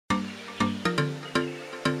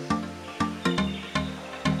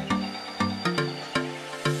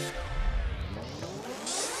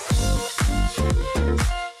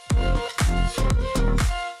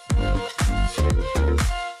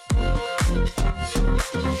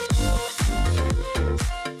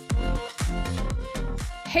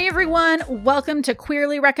Hey everyone, welcome to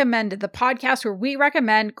Queerly Recommended, the podcast where we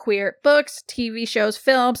recommend queer books, TV shows,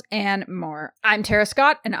 films, and more. I'm Tara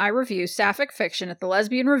Scott, and I review sapphic fiction at the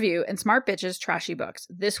Lesbian Review and Smart Bitches Trashy Books.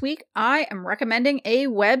 This week, I am recommending a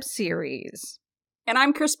web series. And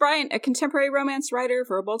I'm Chris Bryant, a contemporary romance writer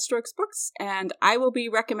for Bold Strokes Books, and I will be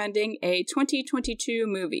recommending a 2022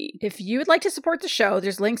 movie. If you would like to support the show,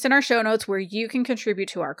 there's links in our show notes where you can contribute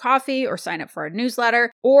to our coffee or sign up for our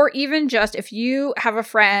newsletter, or even just if you have a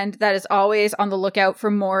friend that is always on the lookout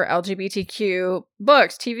for more LGBTQ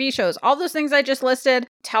books, TV shows, all those things I just listed,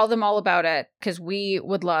 tell them all about it because we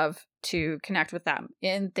would love to connect with them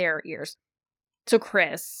in their ears. So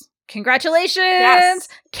Chris, congratulations! Yes.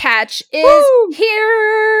 Catch is Woo!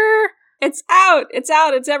 here! It's out!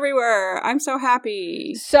 It's everywhere! I'm so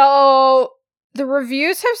happy! So the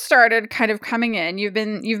reviews have started kind of coming in. You've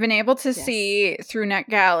been able to see through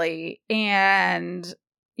NetGalley, and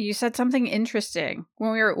you said something interesting.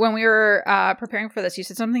 When we were preparing for this, you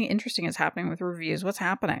said something interesting is happening with reviews. What's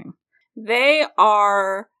happening? They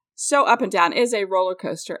are so up and down. It is a roller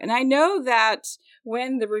coaster. And I know that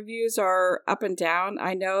when the reviews are up and down,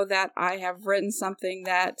 I know that I have written something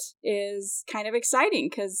that is kind of exciting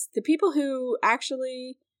because the people who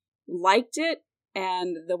actually liked it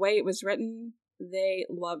and the way it was written, they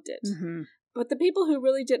loved it. Mm-hmm. But the people who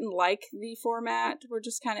really didn't like the format were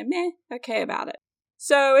just kind of okay about it.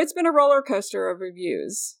 So it's been a roller coaster of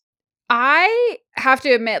reviews. I have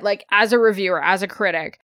to admit, like, as a reviewer, as a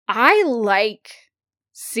critic, I like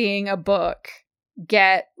seeing a book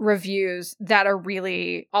get reviews that are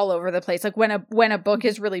really all over the place. Like when a book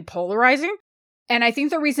is really polarizing. And I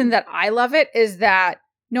think the reason that I love it is that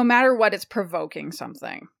no matter what, it's provoking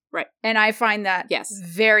something. Right. And I find that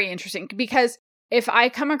very interesting because if I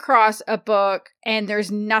come across a book and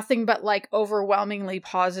there's nothing but like overwhelmingly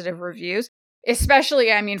positive reviews,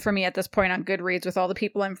 especially, I mean, for me at this point on Goodreads with all the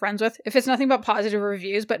people I'm friends with, if it's nothing but positive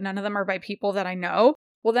reviews, but none of them are by people that I know,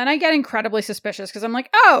 well, then I get incredibly suspicious because I'm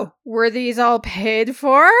like, oh, were these all paid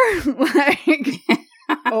for? Like,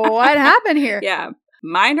 what happened here? Yeah,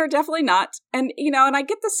 mine are definitely not. And, and I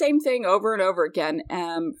get the same thing over and over again,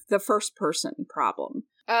 the first person problem.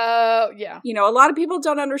 Yeah. A lot of people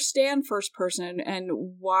don't understand first person and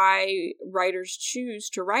why writers choose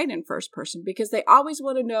to write in first person because they always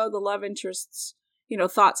want to know the love interest's,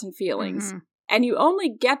 thoughts and feelings. Mm-hmm. And you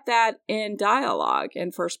only get that in dialogue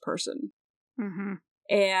in first person. Mm-hmm.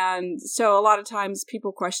 And so a lot of times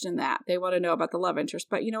people question that. They want to know about the love interest.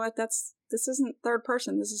 But you know what? This isn't third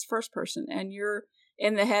person. This is first person. And you're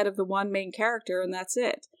in the head of the one main character and that's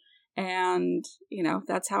it. And,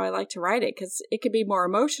 that's how I like to write it because it could be more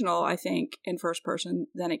emotional, I think, in first person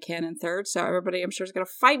than it can in third. So everybody, I'm sure, is going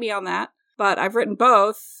to fight me on that. But I've written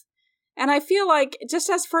both. And I feel like just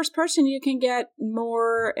as first person, you can get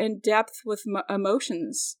more in depth with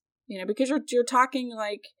emotions, because you're talking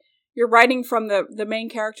like, you're writing from the main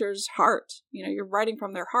character's heart. You're writing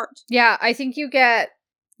from their heart. Yeah, I think you get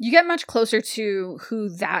much closer to who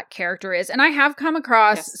that character is. And I have come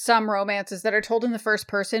across some romances that are told in the first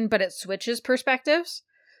person, but it switches perspectives.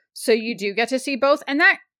 So you do get to see both. And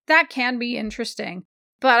that can be interesting.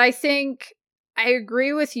 But I think I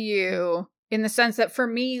agree with you in the sense that for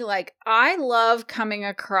me, like, I love coming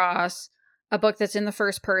across a book that's in the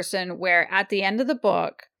first person where at the end of the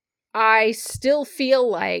book, I still feel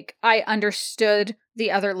like I understood the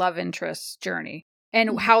other love interest's journey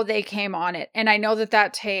and how they came on it. And I know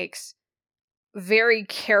that takes very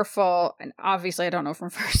careful, and obviously I don't know from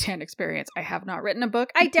firsthand experience. I have not written a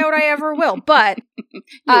book. I doubt I ever will, but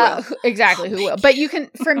exactly who will. But you can,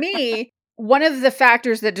 for me, one of the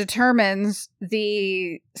factors that determines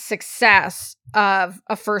the success of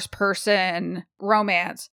a first person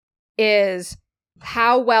romance is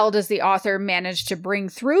how well does the author manage to bring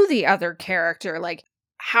through the other character? Like,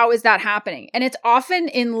 how is that happening? And it's often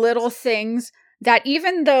in little things that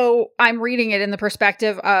even though I'm reading it in the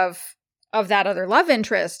perspective of that other love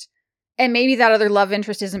interest, and maybe that other love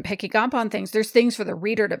interest isn't picking up on things, there's things for the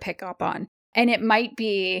reader to pick up on. And it might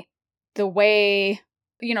be the way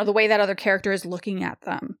that other character is looking at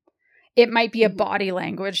them. It might be a body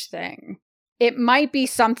language thing. It might be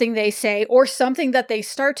something they say or something that they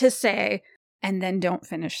start to say and then don't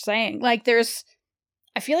finish saying. Like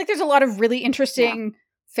I feel like there's a lot of really interesting,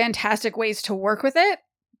 fantastic ways to work with it.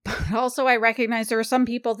 But also I recognize there are some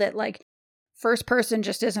people that like first person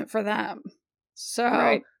just isn't for them. So,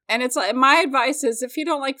 right. And it's like, my advice is if you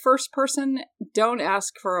don't like first person, don't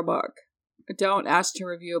ask for a book. Don't ask to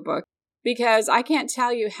review a book. Because I can't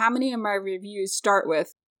tell you how many of my reviews start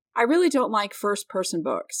with, I really don't like first person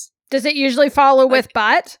books. Does it usually follow with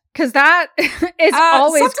but? Because that is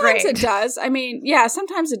always sometimes great. It does. I mean, yeah,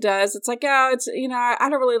 sometimes it does. It's like, oh, it's, I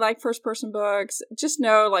don't really like first person books. Just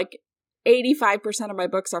know, like, 85% of my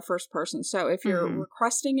books are first person. So if you're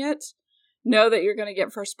requesting it, know that you're going to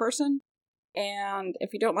get first person. And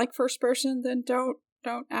if you don't like first person, then don't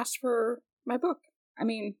ask for my book. I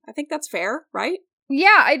mean, I think that's fair, right?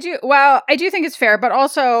 Yeah, I do. Well, I do think it's fair, but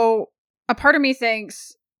also a part of me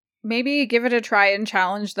thinks maybe give it a try and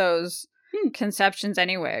challenge those conceptions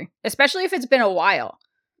anyway, especially if it's been a while.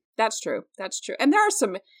 That's true. And there are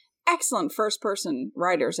some excellent first person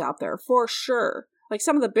writers out there for sure. Like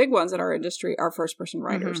some of the big ones in our industry are first person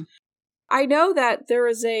writers. I know that there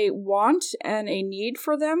is a want and a need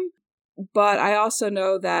for them, but I also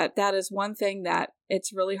know that that is one thing that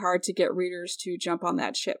it's really hard to get readers to jump on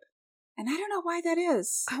that ship. And I don't know why that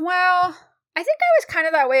is. Well, I think I was kind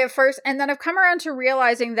of that way at first, and then I've come around to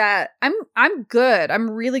realizing that I'm good. I'm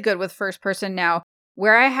really good with first person now.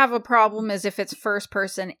 Where I have a problem is if it's first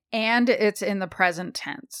person and it's in the present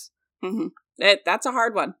tense. That's a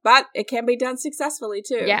hard one, but it can be done successfully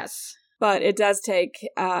too. Yes. But it does take,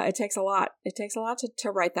 it takes a lot. It takes a lot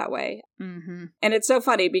to write that way. And it's so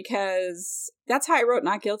funny because that's how I wrote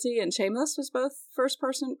Not Guilty and Shameless was both first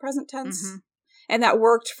person, present tense. And that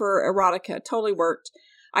worked for erotica. Totally worked.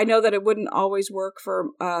 I know that it wouldn't always work for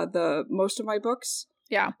the most of my books.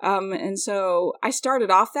 Yeah. And so I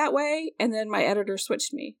started off that way, and then my editor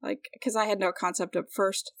switched me, like, because I had no concept of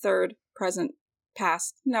first, third, present,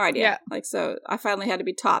 past, no idea. Yeah. Like, so I finally had to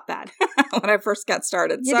be taught that when I first got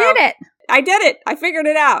started. You did it. I did it. I figured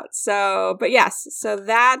it out. So, but yes, so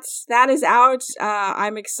that is out.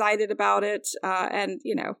 I'm excited about it. And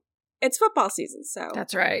it's football season. So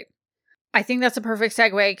that's right. I think that's a perfect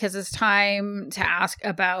segue because it's time to ask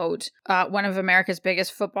about one of America's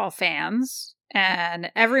biggest football fans and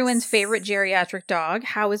everyone's favorite geriatric dog.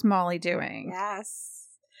 How is Molly doing? Yes.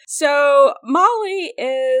 So Molly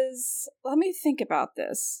is, let me think about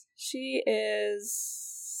this. She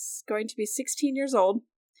is going to be 16 years old.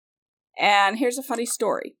 And here's a funny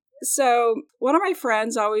story. So one of my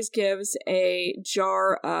friends always gives a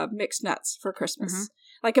jar of mixed nuts for Christmas.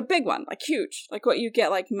 Like a big one, like huge, like what you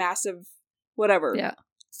get, like massive, whatever. Yeah.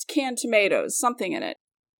 Canned tomatoes, something in it.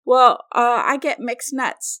 Well, I get mixed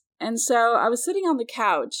nuts. And so I was sitting on the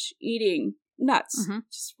couch eating nuts,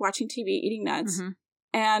 just watching TV, eating nuts.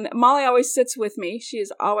 And Molly always sits with me. She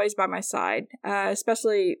is always by my side,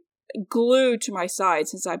 especially glued to my side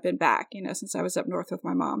since I've been back, since I was up north with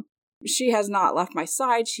my mom. She has not left my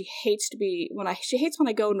side. She hates she hates when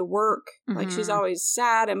I go into work. Like she's always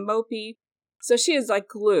sad and mopey. So she is like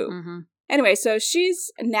glue. Anyway, so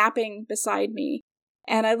she's napping beside me.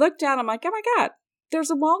 And I look down, I'm like, oh my God,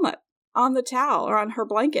 there's a walnut on the towel or on her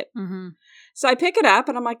blanket. So I pick it up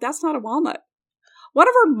and I'm like, that's not a walnut. One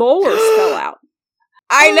of her molars fell out.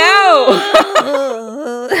 I know.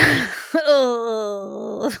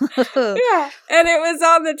 Yeah. And it was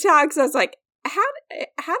on the towel because I was like, how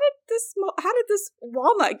did this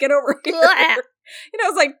walnut get over here? It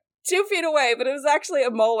was like 2 feet away, but it was actually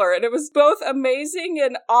a molar, and it was both amazing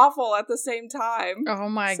and awful at the same time. Oh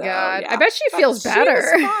my God. Yeah. I bet she feels better.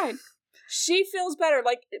 She was fine. She feels better.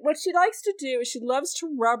 Like, what she likes to do is she loves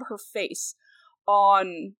to rub her face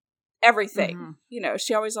on everything.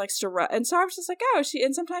 She always likes to rub. And so I was just like,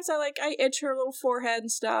 and sometimes I itch her little forehead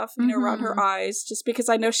and stuff, around her eyes, just because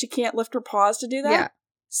I know she can't lift her paws to do that. Yeah.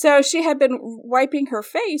 So she had been wiping her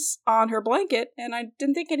face on her blanket, and I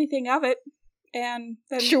didn't think anything of it. And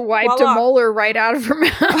then she wiped a molar right out of her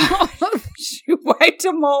mouth. She wiped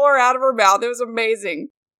a molar out of her mouth. It was amazing.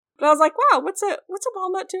 But I was like, wow, what's a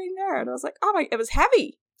walnut doing there? And I was like, it was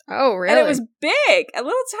heavy. Oh, really? And it was big, a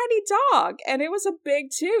little tiny dog. And it was a big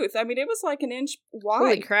tooth. I mean, it was like an inch wide.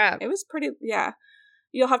 Holy crap. It was pretty, yeah.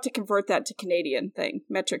 You'll have to convert that to Canadian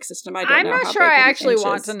metric system. I'm not sure I actually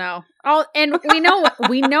want to know. And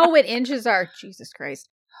we know what inches are. Jesus Christ.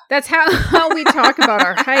 That's how we talk about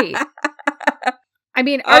our height. I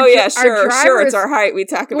mean, sure, it's our height we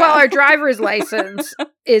talk about. Well, our driver's license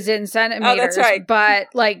is in centimeters, that's right. But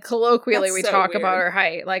like colloquially, we talk about our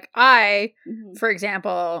height. Like I, for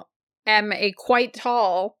example, am a quite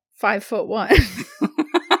tall 5'1".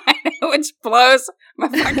 Which blows my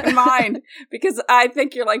fucking mind because I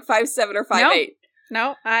think you're like 5'7" or 5'8".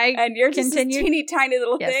 No, and you're just a teeny tiny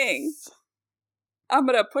little thing. I'm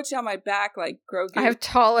going to put you on my back like Grogu. I have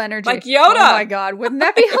tall energy. Like Yoda. Oh my God. Wouldn't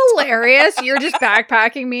that be hilarious? You're just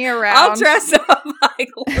backpacking me around. I'll dress up like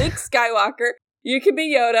Luke Skywalker. You can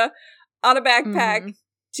be Yoda on a backpack.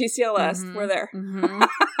 GCLS. We're there.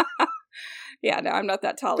 Yeah, no, I'm not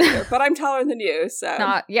that tall either. But I'm taller than you. So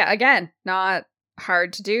not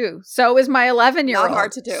hard to do. So is my 11-year-old. Not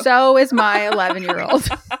hard to do. So is my 11-year-old.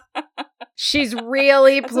 She's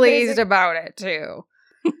really That's pleased amazing. about it too.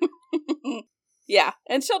 Yeah,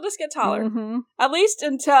 and she'll just get taller. Mm-hmm. At least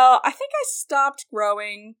until I think I stopped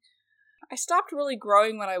growing. I stopped really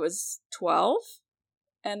growing when I was 12.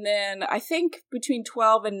 And then I think between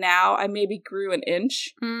 12 and now, I maybe grew an inch.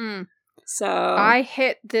 Mm. So I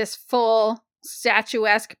hit this full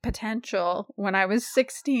statuesque potential when I was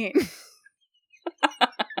 16.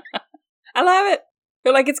 I love it.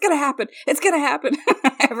 They're like, it's going to happen. It's going to happen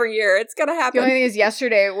every year. It's going to The happen. only thing is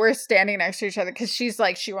yesterday we're standing next to each other because she's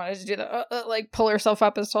like, she wanted to do the like pull herself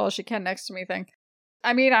up as tall as she can next to me thing.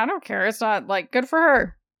 I mean, I don't care. It's not like good for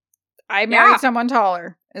her. I married someone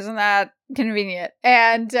taller. Isn't that convenient?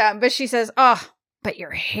 And but she says, "Oh, but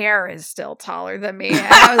your hair is still taller than me." And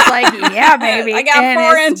I was like, "Yeah, baby, I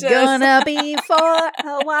got 4 inches. It's gonna be for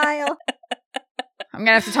a while." I'm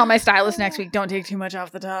gonna have to tell my stylist next week, don't take too much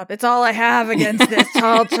off the top. It's all I have against this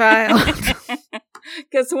tall child.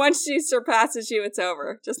 Because once she surpasses you, it's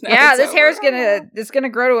over. Just know Yeah, it's this over. hair's gonna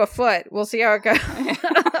grow to a foot. We'll see how it goes.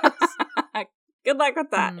 Good luck with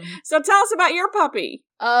that. So tell us about your puppy.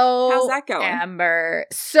 Oh, how's that going? Amber.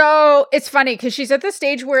 So it's funny because she's at the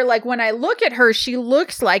stage where, like, when I look at her, she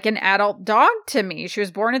looks like an adult dog to me. She was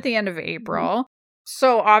born at the end of April.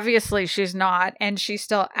 So obviously she's not, and she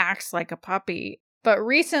still acts like a puppy. But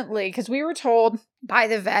recently, because we were told by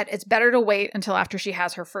the vet, it's better to wait until after she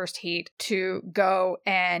has her first heat to go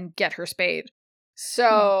and get her spayed.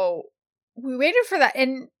 So we waited for that.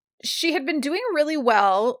 And she had been doing really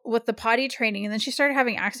well with the potty training, and then she started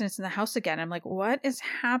having accidents in the house again. I'm like, what is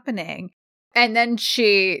happening? And then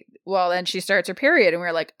she starts her period, and we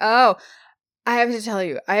were like, oh, I have to tell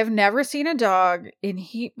you, I have never seen a dog in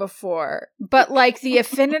heat before, but like the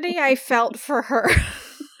affinity I felt for her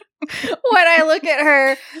when I look at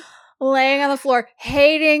her laying on the floor,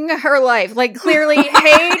 hating her life, like clearly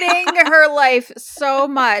hating her life so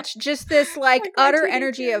much. Just this like utter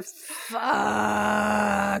energy of fuck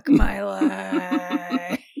my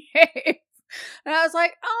life. And I was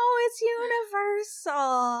like, oh, it's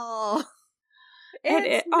universal.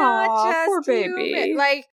 It's not just poor baby. human.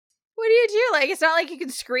 Like, what do you do? Like, it's not like you can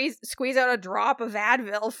squeeze out a drop of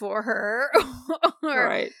Advil for her.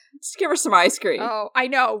 Right. Just give her some ice cream. Oh, I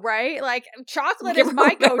know, right? Like, chocolate is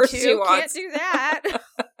my go-to. Can't do that.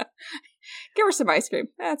 Give her some ice cream.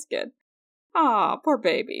 That's good. Aw, poor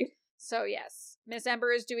baby. So, yes. Miss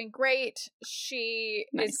Ember is doing great. She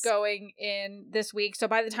Nice. is going in this week. So,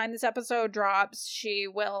 by the time this episode drops, she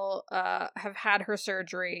will have had her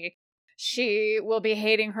surgery. She will be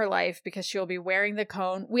hating her life because she'll be wearing the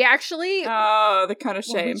cone. We actually... Oh, the cone of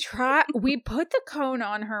shame. We put the cone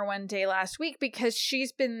on her one day last week because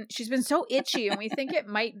she's been so itchy, and we think it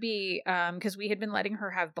might be because we had been letting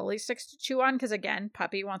her have bully sticks to chew on because, again,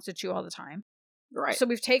 puppy wants to chew all the time. Right. So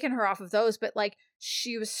we've taken her off of those, but like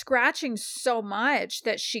she was scratching so much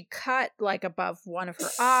that she cut like above one of her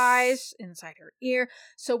eyes, inside her ear.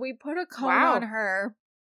 So we put a cone on her,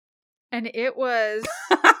 and it was...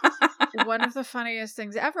 one of the funniest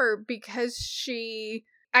things ever because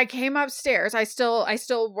I came upstairs. I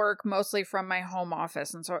still work mostly from my home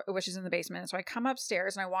office, and so, which is in the basement. So I come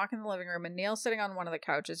upstairs and I walk in the living room, and Neil's sitting on one of the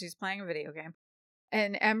couches. He's playing a video game,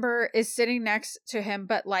 and Ember is sitting next to him,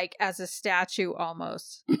 but like as a statue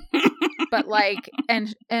almost. But like,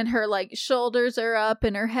 and her like shoulders are up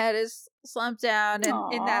and her head is slumped down,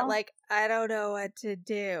 and in that like, I don't know what to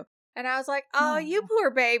do. And I was like, oh, you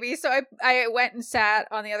poor baby. So I went and sat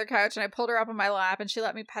on the other couch, and I pulled her up on my lap, and she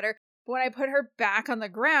let me pet her. But when I put her back on the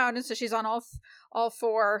ground, and so she's on all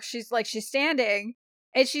four, she's standing,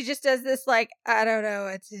 and she just does this like, I don't know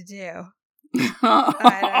what to do.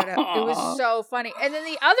 I don't know. It was so funny. And then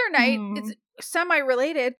the other night, it's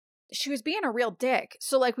semi-related, she was being a real dick.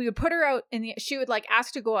 So like we would put her out she would like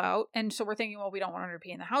ask to go out. And so we're thinking, well, we don't want her to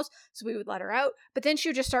pee in the house. So we would let her out. But then she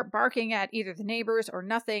would just start barking at either the neighbors or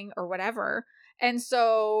nothing or whatever. And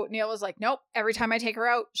so Neil was like, nope, every time I take her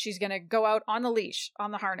out, she's going to go out on the leash,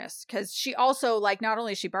 on the harness. Because she also like, not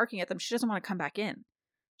only is she barking at them, she doesn't want to come back in.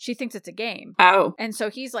 She thinks it's a game. Oh. And so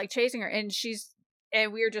he's like chasing her, and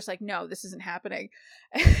we were just like, no, this isn't happening.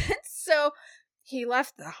 And so he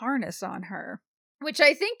left the harness on her, which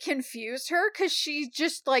I think confused her because she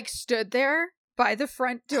just like stood there by the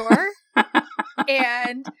front door.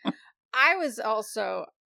 And I was also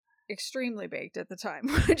extremely baked at the time,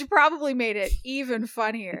 which probably made it even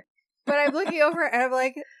funnier. But I'm looking over and I'm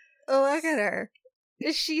like, oh, look at her.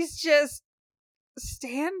 She's just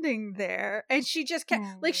standing there, and she just kept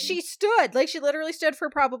like she literally stood for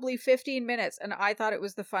probably 15 minutes, and I thought it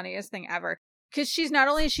was the funniest thing ever because she's not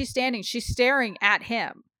only is she standing, she's staring at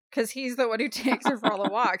him. because he's the one who takes her for all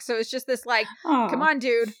the walks. So it's just this like, come on,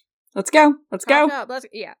 dude. Let's go.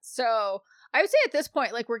 Yeah. So I would say at this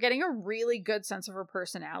point, like, we're getting a really good sense of her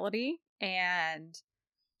personality, and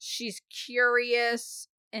she's curious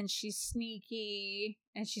and she's sneaky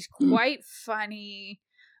and she's quite funny.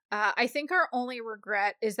 I think our only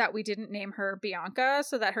regret is that we didn't name her Bianca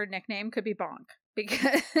so that her nickname could be Bonk,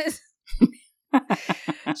 because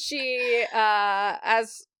she,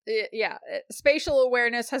 spatial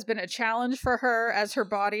awareness has been a challenge for her as her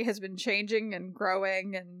body has been changing and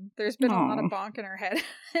growing, and there's been a lot of bonk in her head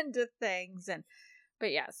into things.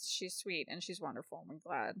 But yes, she's sweet and she's wonderful. I'm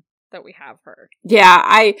glad that we have her. Yeah,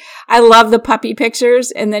 I love the puppy pictures,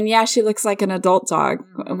 and then she looks like an adult dog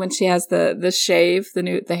when she has the shave,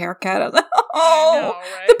 the haircut. I was like, know,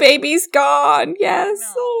 right? The baby's gone. Yes, she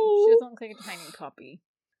doesn't look like a tiny puppy.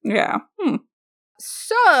 Yeah.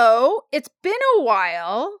 So it's been a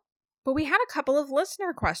while, but we had a couple of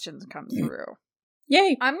listener questions come through.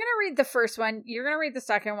 Yay! I'm gonna read the first one. You're gonna read the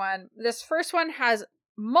second one. This first one has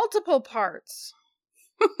multiple parts.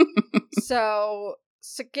 So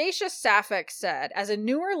Sagacious Sapphic said, as a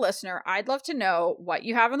newer listener, I'd love to know what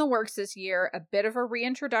you have in the works this year, a bit of a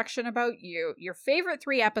reintroduction about you, your favorite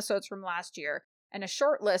 3 episodes from last year, and a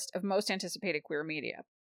short list of most anticipated queer media.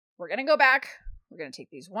 We're going to go back. We're going to take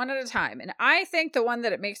these one at a time. And I think the one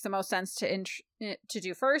that it makes the most sense to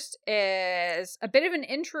do first is a bit of an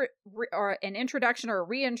introduction or a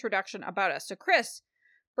reintroduction about us. So Chris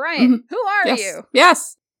Bryant, who are you?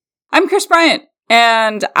 Yes, I'm Chris Bryant.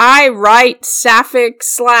 And I write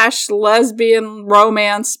sapphic/lesbian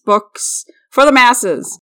romance books for the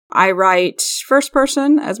masses. I write first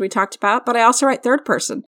person, as we talked about, but I also write third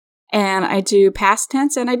person. And I do past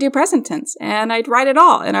tense and I do present tense. And I write it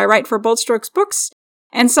all. And I write for Bold Strokes Books.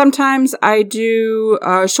 And sometimes I do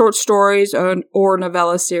short stories or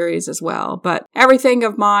novella series as well. But everything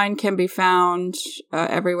of mine can be found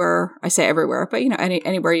everywhere. I say everywhere, but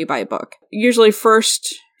anywhere you buy a book. Usually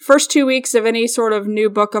first 2 weeks of any sort of new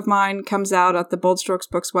book of mine comes out at the Bold Strokes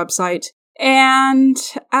Books website. And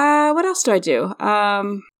what else do I do?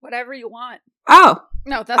 Whatever you want. Oh.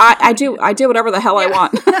 No, that's I do whatever the hell I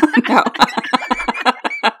want. No.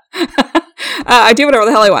 I do whatever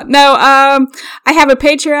the hell I want. No, I have a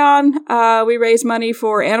Patreon. We raise money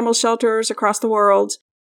for animal shelters across the world.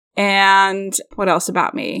 And what else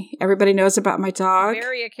about me? Everybody knows about my dog.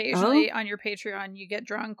 Very occasionally on your Patreon, you get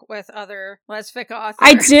drunk with other lesfic authors.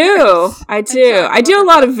 I do. I do a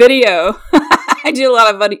lot of video. I do a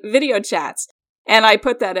lot of video chats. And I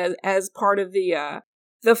put that as part of the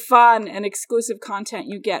fun and exclusive content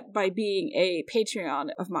you get by being a Patreon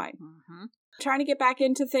of mine. Mm-hmm. Trying to get back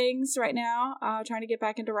into things right now. Trying to get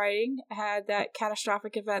back into writing. I had that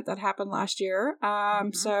catastrophic event that happened last year.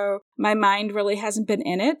 So my mind really hasn't been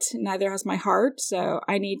in it. Neither has my heart. So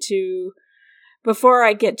I need to, before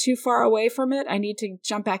I get too far away from it, I need to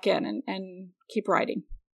jump back in and keep writing.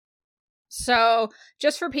 So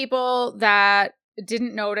just for people that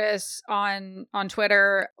didn't notice on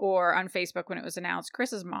Twitter or on Facebook when it was announced,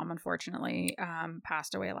 Chris's mom, unfortunately,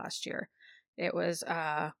 passed away last year. It was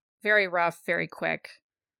very rough, very quick.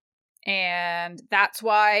 And that's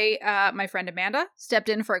why my friend Amanda stepped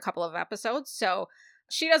in for a couple of episodes. So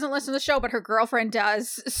she doesn't listen to the show, but her girlfriend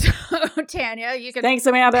does. So Tanya, you can thanks,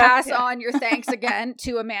 Amanda. Pass on your thanks again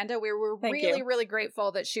to Amanda. We were really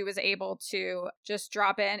grateful that she was able to just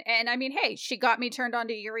drop in. And I mean, hey, she got me turned on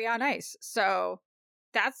to Yuri on Ice. So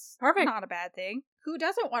that's perfect. Not a bad thing. Who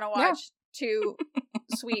doesn't want to watch two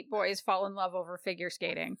sweet boys fall in love over figure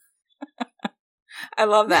skating? I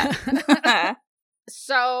love that.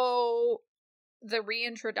 So, the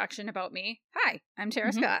reintroduction about me. Hi, I'm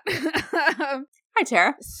Tara Scott. Hi,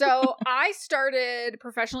 Tara. So, I started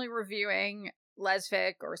professionally reviewing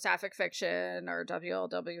lesfic or sapphic fiction or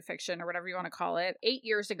WLW fiction or whatever you want to call it 8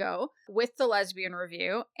 years ago with the Lesbian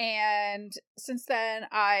Review. And since then,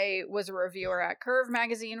 I was a reviewer at Curve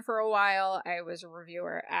Magazine for a while. I was a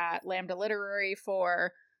reviewer at Lambda Literary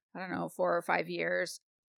for, 4 or 5 years.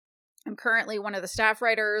 I'm currently one of the staff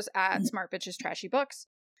writers at Smart Bitches Trashy Books.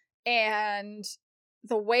 And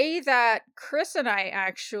the way that Chris and I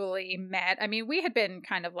actually met, I mean, we had been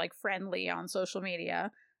kind of like friendly on social media,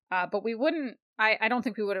 but we wouldn't, I don't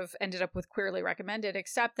think we would have ended up with Queerly Recommended,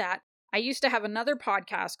 except that I used to have another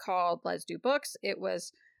podcast called Let's Do Books. It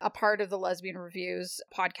was a part of the Lesbian Reviews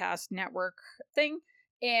podcast network thing.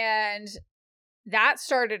 And that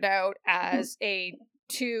started out as a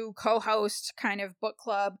 2 co-host kind of book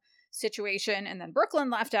club situation, and then Brooklyn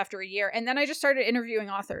left after a year, and then I just started interviewing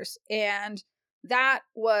authors, and that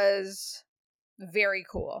was very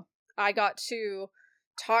cool. I got to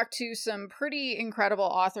talked to some pretty incredible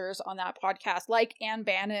authors on that podcast, like Anne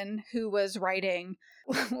Bannon, who was writing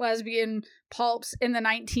lesbian pulps in the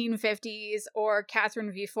 1950s, or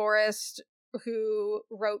Catherine V. Forrest, who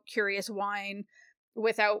wrote Curious Wine,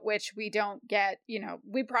 without which we don't get,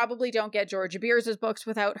 we probably don't get Georgia Beers' books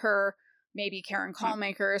without her, maybe Karen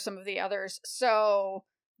Callmaker, some of the others. So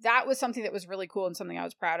that was something that was really cool and something I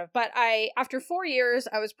was proud of. But after 4 years,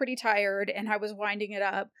 I was pretty tired and I was winding it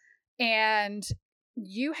up. And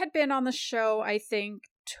you had been on the show, I think,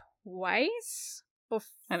 twice before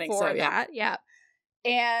I think so, that. Yeah.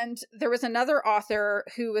 And there was another author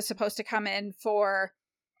who was supposed to come in for,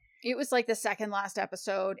 it was like the second last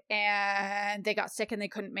episode, and they got sick and they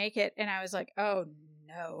couldn't make it. And I was like, oh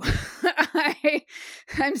no,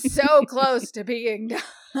 I'm so close to being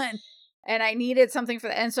done. And I needed something for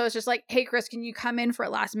that. And so it's just like, hey, Chris, can you come in for a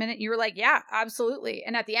last minute? And you were like, yeah, absolutely.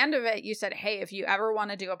 And at the end of it, you said, hey, if you ever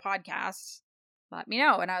want to do a podcast, let me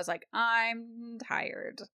know. And I was like, I'm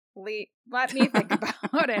tired. Let me think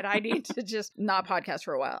about it. I need to just not podcast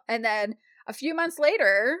for a while. And then a few months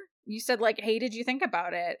later, you said like, hey, did you think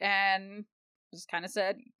about it? And just kind of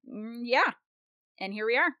said, yeah. And here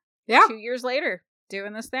we are. Yeah. 2 years later,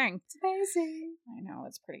 doing this thing. It's amazing. I know,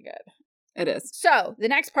 it's pretty good. It is. So the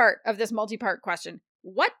next part of this multi-part question,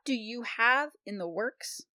 what do you have in the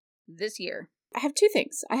works this year? I have two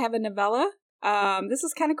things. I have a novella. This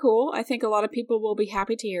is kind of cool. I think a lot of people will be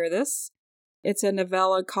happy to hear this. It's a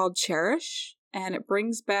novella called Cherish, and it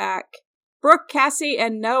brings back Brooke, Cassie,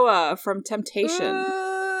 and Noah from Temptation.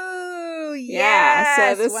 Ooh, yeah,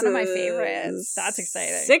 yes! So this one of my favorites. That's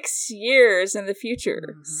exciting. 6 years in the future.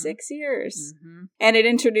 Mm-hmm. 6 years. Mm-hmm. And it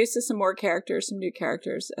introduces some more characters, some new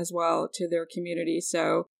characters as well to their community.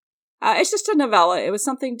 So it's just a novella. It was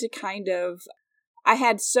something to kind of... I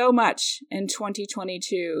had so much in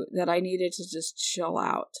 2022 that I needed to just chill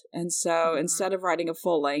out. And so instead of writing a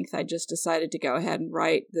full length, I just decided to go ahead and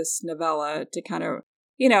write this novella to kind of,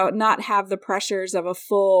 not have the pressures of a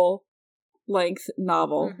full length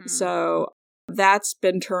novel. Mm-hmm. So that's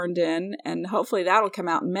been turned in, and hopefully that'll come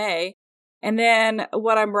out in May. And then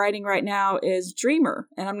what I'm writing right now is Dreamer,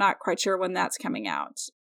 and I'm not quite sure when that's coming out.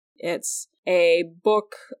 It's a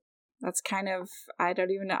book that's kind of, I don't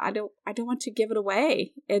even know. I don't want to give it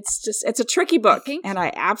away. It's a tricky book. And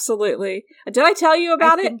I absolutely, did I tell you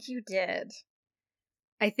about it? I think you did.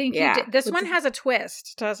 You did. This one has a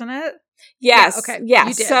twist, doesn't it? Yes. Yeah, okay.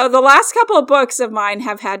 Yes. So the last couple of books of mine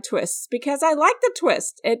have had twists because I like the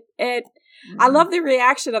twist. I love the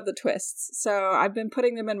reaction of the twists. So I've been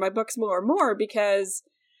putting them in my books more and more because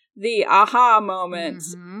the aha moment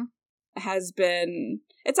has been...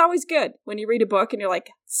 It's always good when you read a book and you're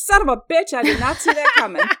like, son of a bitch, I did not see that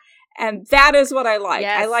coming. And that is what I like.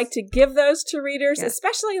 Yes. I like to give those to readers,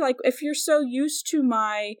 especially like if you're so used to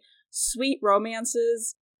my sweet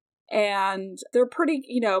romances and they're pretty,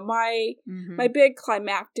 my big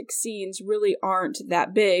climactic scenes really aren't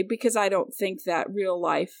that big because I don't think that real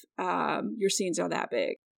life, your scenes are that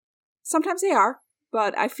big. Sometimes they are,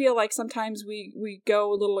 but I feel like sometimes we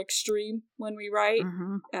go a little extreme when we write,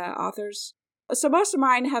 authors. So most of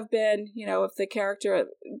mine have been, if the character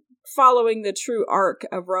following the true arc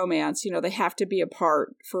of romance, they have to be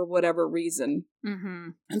apart for whatever reason.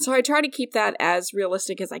 Mm-hmm. And so I try to keep that as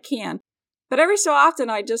realistic as I can. But every so often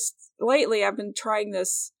lately I've been trying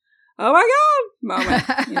this, oh my God,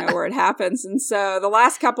 moment, where it happens. And so the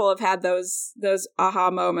last couple have had those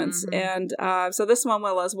aha moments. And so this one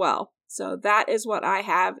will as well. So that is what I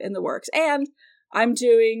have in the works. And I'm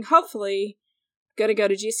doing, hopefully... going to go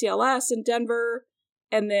to GCLS in Denver,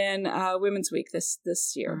 and then Women's Week this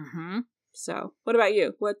year. Mm-hmm. So, what about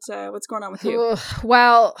you? What's going on with you?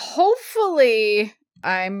 Well, hopefully,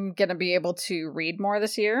 I'm going to be able to read more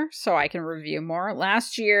this year, so I can review more.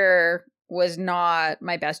 Last year was not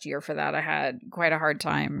my best year for that. I had quite a hard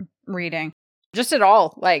time reading, just at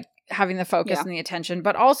all. Like having the focus and the attention,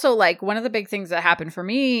 but also like one of the big things that happened for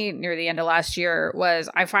me near the end of last year was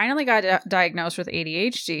I finally got diagnosed with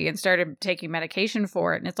ADHD and started taking medication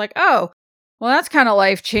for it. And it's like, oh, well, that's kind of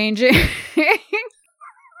life changing.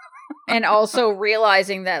 And also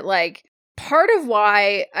realizing that like part of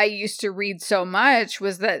why I used to read so much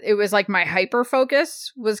was that it was like my hyper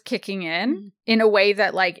focus was kicking in a way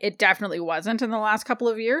that like it definitely wasn't in the last couple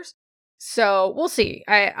of years. So we'll see.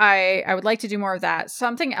 I would like to do more of that.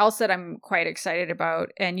 Something else that I'm quite excited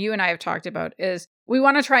about, and you and I have talked about, is we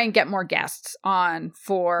want to try and get more guests on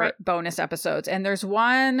for bonus episodes. And there's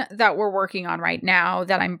one that we're working on right now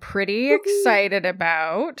that I'm pretty excited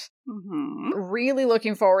about. Mm-hmm. Really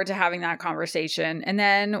looking forward to having that conversation. And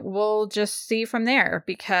then we'll just see from there,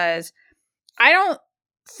 because I don't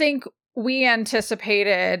think we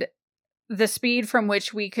anticipated the speed from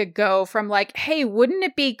which we could go from like, hey, wouldn't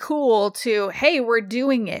it be cool to, hey, we're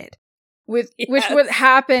doing it. With which what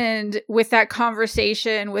happened with that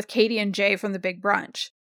conversation with Katie and Jay from the Big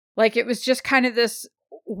Brunch. Like, it was just kind of this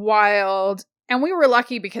wild, and we were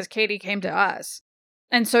lucky because Katie came to us.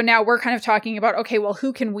 And so now we're kind of talking about, okay, well,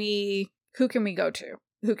 who can we go to?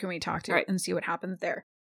 Who can we talk to and see what happens there?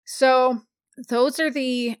 So those are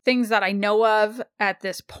the things that I know of at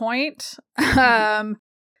this point.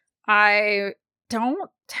 I don't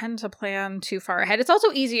tend to plan too far ahead. It's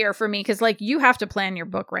also easier for me because, like, you have to plan your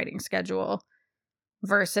book writing schedule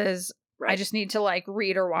versus I just need to, like,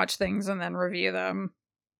 read or watch things and then review them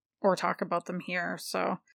or talk about them here.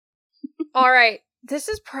 So, all right. This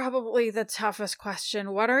is probably the toughest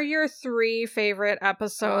question. What are your 3 favorite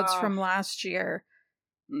episodes from last year?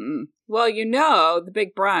 Well, the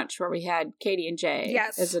Big Brunch where we had Katie and Jay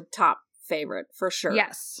is a top favorite for sure.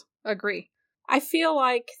 Yes, agree. I feel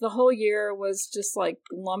like the whole year was just like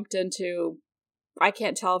lumped into, I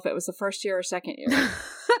can't tell if it was the first year or second year.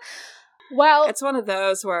 Well, it's one of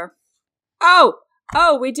those where,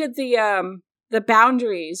 we did the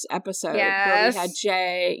Boundaries episode where we had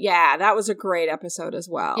Jay. Yeah, that was a great episode as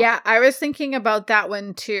well. Yeah, I was thinking about that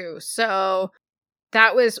one too. So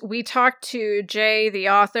we talked to Jay, the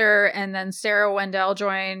author, and then Sarah Wendell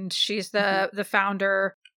joined. She's the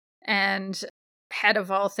founder and head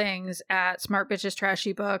of all things at Smart Bitches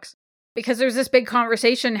Trashy Books, because there's this big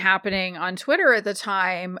conversation happening on Twitter at the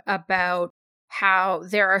time about how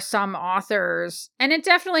there are some authors, and it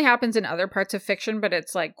definitely happens in other parts of fiction, but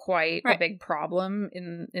it's like quite a big problem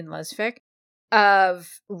in lesfic,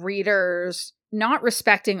 of readers not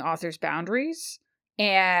respecting authors' boundaries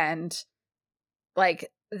and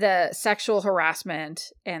like the sexual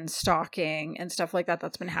harassment and stalking and stuff like that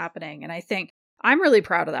that's been happening. And I think I'm really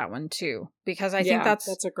proud of that one too, because I think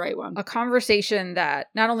that's a great one. A conversation that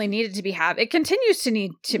not only needed to be it continues to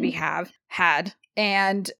need to be had,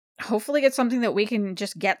 and hopefully it's something that we can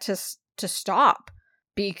just get to stop,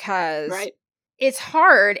 because it's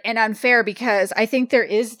hard and unfair, because I think there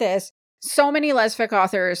is so many lesfic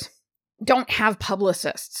authors don't have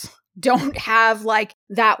publicists, don't have like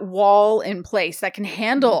that wall in place that can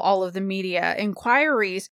handle all of the media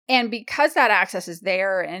inquiries. And because that access is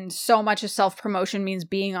there and so much of self-promotion means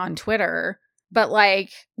being on Twitter, but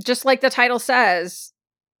like, just like the title says,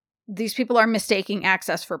 these people are mistaking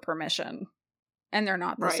access for permission, and they're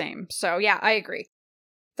not the same. So yeah, I agree.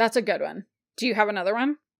 That's a good one. Do you have another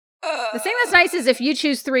one? The thing that's nice is if you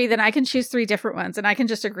choose 3, then I can choose 3 different ones and I can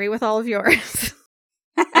just agree with all of yours.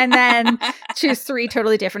 And then choose 3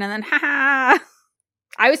 totally different, and then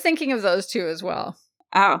I was thinking of those 2 as well.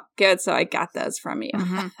 Oh, good. So I got those from you.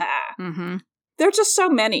 Mm-hmm. There are just so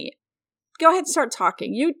many. Go ahead and start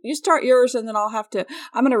talking. You start yours, and then I'm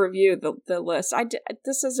going to review the list.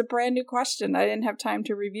 This is a brand new question. I didn't have time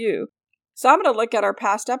to review. So I'm going to look at our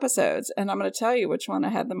past episodes, and I'm going to tell you which one I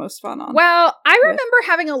had the most fun on. Well, I remember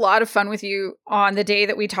having a lot of fun with you on the day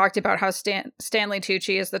that we talked about how Stanley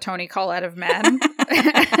Tucci is the Toni Collette of men,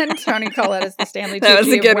 and Toni Collette is the Stanley Tucci of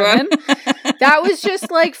women. That was a good one. That was just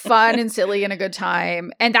like fun and silly and a good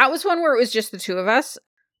time. And that was one where it was just the 2 of us.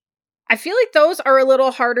 I feel like those are a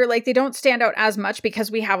little harder. Like, they don't stand out as much because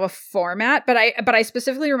we have a format, but I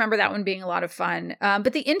specifically remember that one being a lot of fun.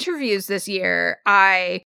 But the interviews this year,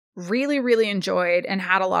 I really, really enjoyed and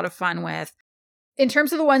had a lot of fun with. In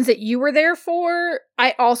terms of the ones that you were there for,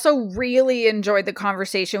 I also really enjoyed the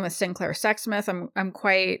conversation with Sinclair Sexsmith. I'm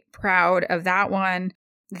quite proud of that one.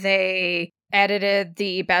 They edited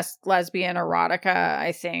the Best Lesbian Erotica,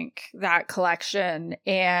 I think, that collection,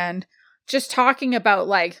 and just talking about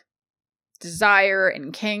like desire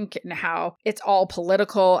and kink and how it's all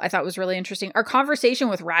political, I thought was really interesting. Our conversation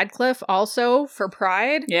with Radcliffe also for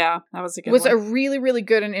Pride, that was a good one. A really, really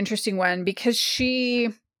good and interesting one, because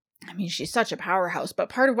she's such a powerhouse, but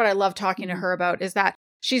part of what I love talking to her about is that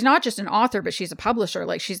she's not just an author, but she's a publisher.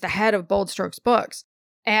 Like, she's the head of Bold Strokes Books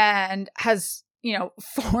and has,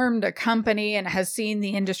 formed a company and has seen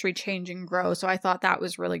the industry change and grow. So I thought that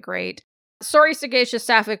was really great. Sorry, Sagacious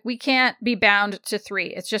Sapphic, we can't be bound to 3.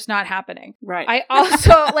 It's just not happening. Right. I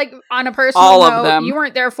also, like, on a personal note, you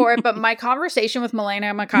weren't there for it, but my conversation with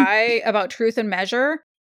Milena Mackay about Truth and Measure,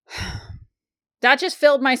 that just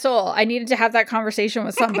filled my soul. I needed to have that conversation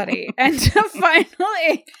with somebody. And to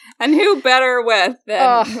finally... And who better with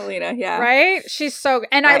than Milena, yeah. Right? She's so...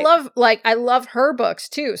 And I love her books,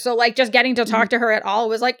 too. So, like, just getting to talk to her at all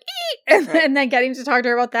was like, eat! And then getting to talk to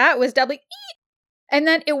her about that was doubly, eat! And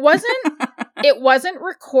then it wasn't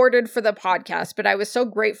recorded for the podcast, but I was so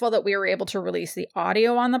grateful that we were able to release the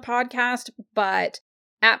audio on the podcast. But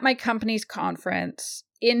at my company's conference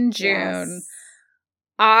in June,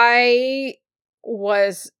 I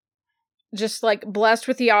was just like blessed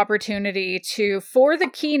with the opportunity to, for the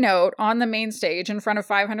keynote on the main stage in front of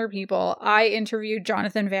 500 people, I interviewed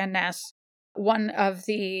Jonathan Van Ness, one of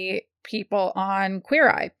the people on Queer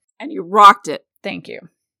Eye. And you rocked it. Thank you.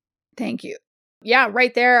 Thank you. Yeah,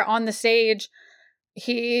 right there on the stage.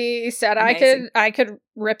 He said I could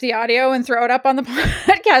rip the audio and throw it up on the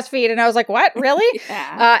podcast feed. And I was like, what? Really?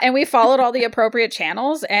 Yeah. And we followed all the appropriate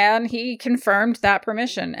channels and he confirmed that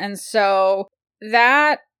permission. And so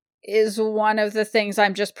that is one of the things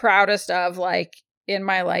I'm just proudest of, like, in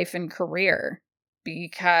my life and career.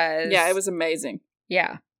 Because... yeah, it was amazing.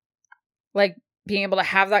 Yeah. Like, being able to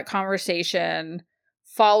have that conversation,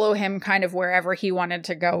 follow him kind of wherever he wanted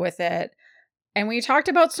to go with it. And we talked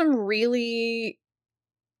about some really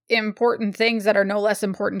important things that are no less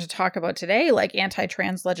important to talk about today, like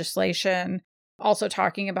anti-trans legislation, also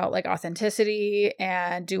talking about like authenticity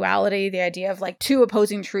and duality, the idea of like two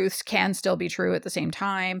opposing truths can still be true at the same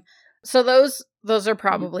time. So those are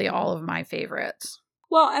probably all of my favorites.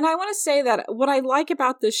 Well, and I want to say that what I like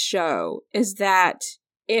about this show is that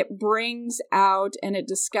it brings out and it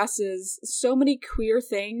discusses so many queer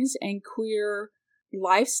things and queer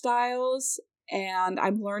lifestyles, and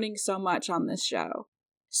I'm learning so much on this show.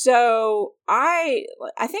 So I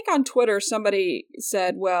think on Twitter somebody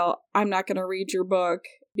said, well, I'm not going to read your book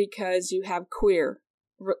because you have queer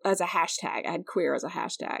as a hashtag. I had queer as a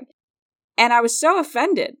hashtag. And I was so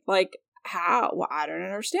offended. Like, how? Well, I don't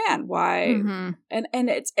understand why. Mm-hmm. And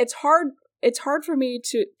it's hard for me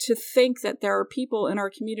to think that there are people in our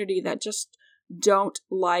community that just don't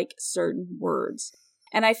like certain words.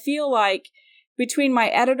 And I feel like between my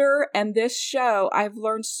editor and this show, I've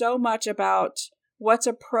learned so much about what's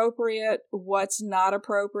appropriate, what's not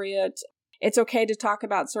appropriate. It's okay to talk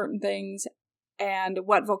about certain things and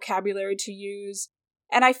what vocabulary to use.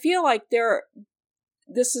 And I feel like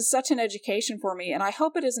this is such an education for me, and I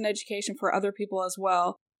hope it is an education for other people as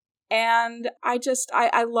well. And I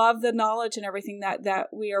love the knowledge and everything that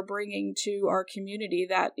we are bringing to our community,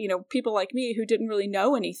 that, you know, people like me who didn't really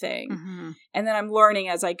know anything. Mm-hmm. And then I'm learning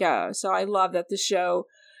as I go. So I love that the show,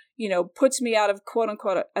 you know, puts me out of quote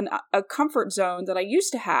unquote a comfort zone that I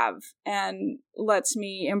used to have and lets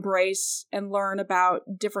me embrace and learn about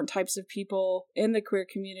different types of people in the queer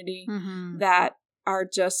community Mm-hmm. that are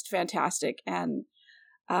just fantastic. And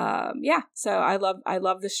so I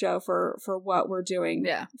love the show for what we're doing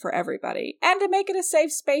for everybody, and to make it a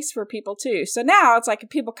safe space for people too. So now it's like if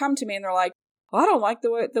people come to me and they're like, well, I don't like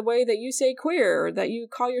the way that you say queer, or that you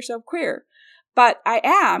call yourself queer. But I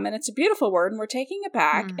am, and it's a beautiful word, and we're taking it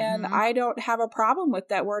back, Mm-hmm. and I don't have a problem with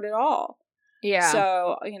that word at all. Yeah.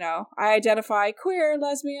 So, you know, I identify queer,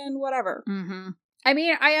 lesbian, whatever. Mm-hmm. I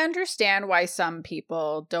mean, I understand why some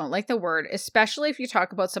people don't like the word, especially if you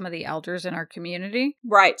talk about some of the elders in our community.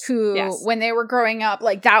 Right. Who, when they were growing up,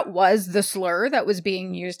 like, that was the slur that was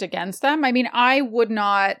being used against them. I mean, I would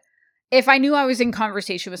not, if I knew I was in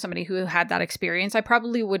conversation with somebody who had that experience, I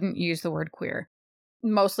probably wouldn't use the word queer.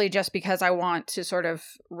 Mostly just because I want to sort of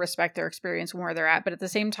respect their experience and where they're at. But at the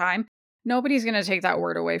same time, nobody's going to take that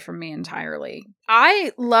word away from me entirely.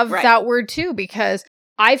 I love that word too, because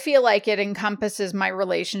I feel like it encompasses my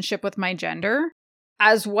relationship with my gender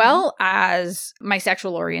as well as my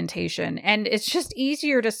sexual orientation. And it's just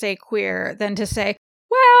easier to say queer than to say,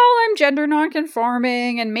 well, I'm gender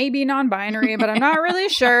nonconforming and maybe non-binary, but I'm not really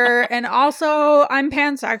sure. And also I'm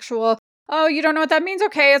pansexual. Oh, you don't know what that means?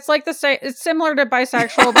 Okay, it's like it's similar to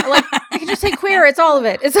bisexual, but like you can just say queer. It's all of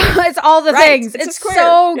it. It's all the things. It's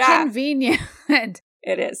so convenient.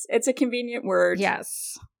 It is. It's a convenient word.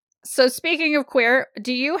 Yes. So speaking of queer,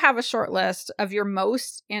 do you have a short list of your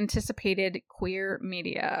most anticipated queer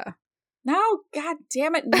media? No, God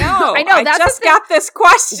damn it, no. I know. That's just got this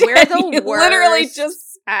question. We're the worst literally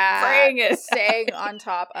just spraying it. Staying on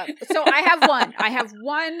top of. So I have one. I have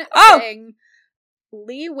one thing.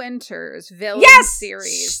 Lee Winter's villain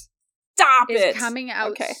series is coming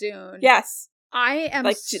out soon. Yes. I am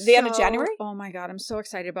like the end of January? Oh my God, I'm so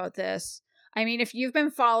excited about this. I mean, if you've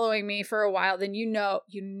been following me for a while, then you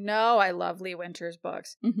know I love Lee Winter's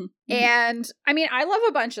books. Mm-hmm. And I mean, I love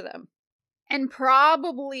a bunch of them. And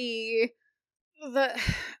probably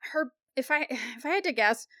if I had to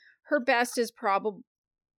guess, her best is probably,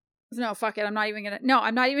 no, fuck it. I'm not even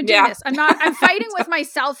doing this. I'm fighting with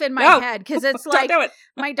myself in my head because it's like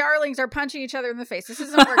my darlings are punching each other in the face. This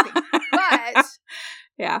isn't working. But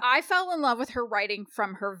I fell in love with her writing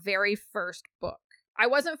from her very first book. I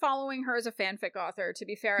wasn't following her as a fanfic author. To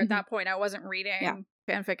be fair, at that point, I wasn't reading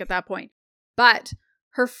fanfic at that point. But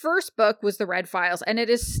her first book was The Red Files, and it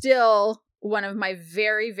is still one of my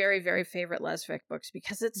very, very, very favorite Lesfic books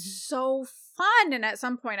because it's so fun. And at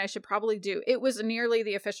some point I should probably do. It was nearly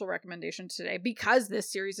the official recommendation today because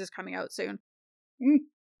this series is coming out soon.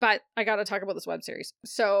 But I got to talk about this web series.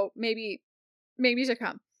 So maybe to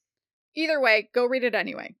come. Either way, go read it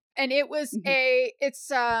anyway. And it was it's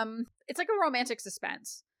like a romantic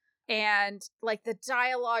suspense. And like the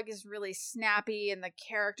dialogue is really snappy and the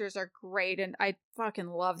characters are great. And I fucking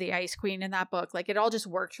love the Ice Queen in that book. Like it all just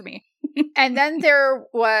worked for me. And then there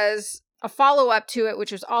was a follow-up to it,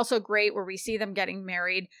 which was also great, where we see them getting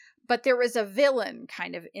married. But there was a villain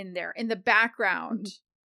kind of in there, in the background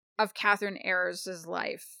of Catherine Ayers'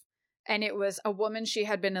 life. And it was a woman she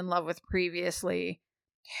had been in love with previously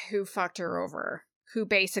who fucked her over. Who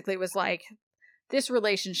basically was like, this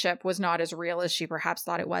relationship was not as real as she perhaps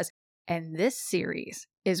thought it was. And this series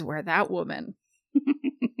is where that woman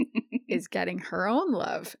is getting her own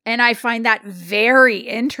love. And I find that very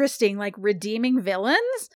interesting, like redeeming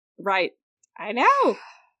villains. Right. I know.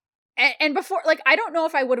 And before, like, I don't know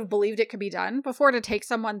if I would have believed it could be done before to take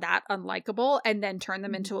someone that unlikable and then turn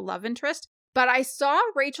them into a love interest. But I saw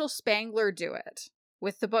Rachel Spangler do it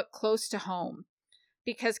with the book Close to Home.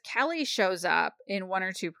 Because Kelly shows up in one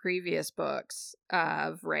or two previous books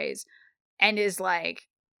of Ray's and is like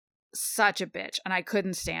such a bitch. And I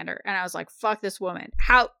couldn't stand her. And I was like, fuck this woman.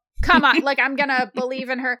 Come on. Like, I'm going to believe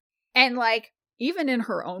in her. And like, even in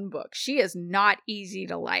her own book, she is not easy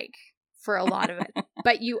to like for a lot of it.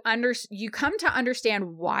 But you come to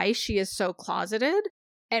understand why she is so closeted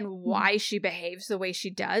and why she behaves the way she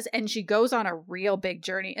does. And she goes on a real big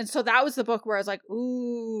journey. And so that was the book where I was like,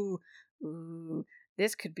 ooh,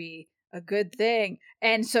 this could be a good thing.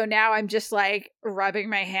 And so now I'm just like rubbing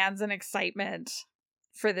my hands in excitement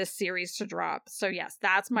for this series to drop. So yes,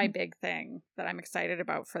 that's my big thing that I'm excited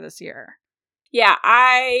about for this year. Yeah,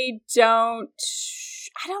 I don't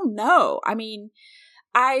know. I mean,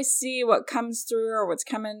 I see what comes through or what's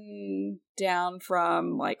coming down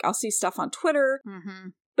from, like, I'll see stuff on Twitter.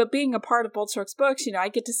 But being a part of Bold Strokes Books, you know, I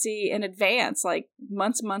get to see in advance, like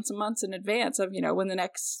months and months and months in advance of, you know, when the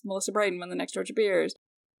next Melissa Braden, when the next Georgia Beers,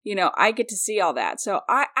 you know, I get to see all that. So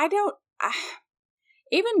I don't,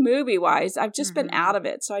 even movie wise, I've just been out of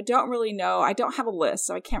it. So I don't really know. I don't have a list,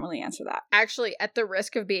 so I can't really answer that. Actually, at the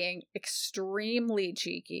risk of being extremely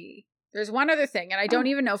cheeky, there's one other thing, and I don't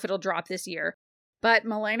even know if it'll drop this year, but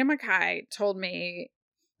Milena Mackay told me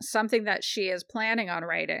something that she is planning on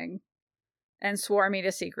writing and swore me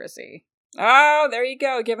to secrecy. Oh, there you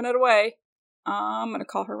go. Giving it away. I'm going to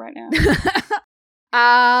call her right now.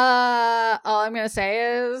 All I'm going to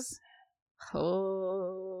say is,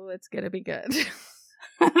 oh, it's going to be good.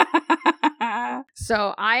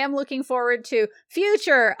 So I am looking forward to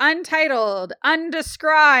future, untitled,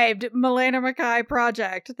 undescribed Milena Mackay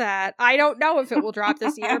project that I don't know if it will drop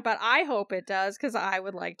this year, but I hope it does because I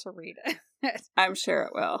would like to read it. I'm sure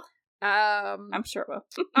it will. I'm sure it will.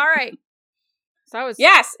 All right. So that was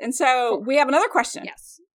yes, and so we have another question.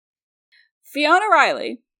 Yes. Fiona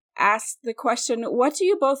Riley asked the question, what do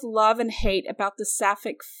you both love and hate about the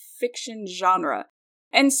sapphic fiction genre?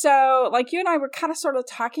 And so, like, you and I were kind of sort of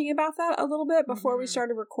talking about that a little bit before we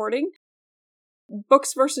started recording.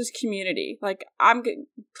 Books versus community. Like, Can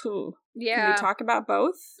we talk about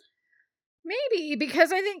both? Maybe,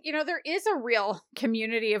 because I think, you know, there is a real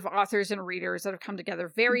community of authors and readers that have come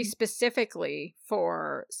together very specifically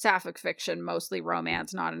for sapphic fiction, mostly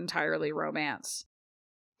romance, not entirely romance.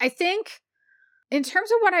 I think, in terms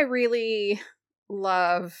of what I really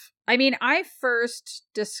love, I mean, I first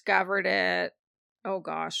discovered it, oh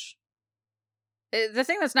gosh. The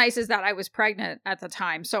thing that's nice is that I was pregnant at the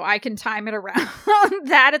time, so I can time it around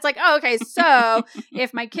that. It's like, oh, okay, so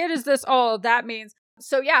if my kid is this old, that means...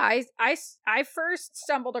 So yeah, I first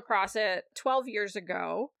stumbled across it 12 years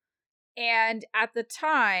ago, and at the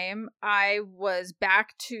time, I was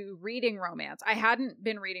back to reading romance. I hadn't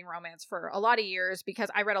been reading romance for a lot of years because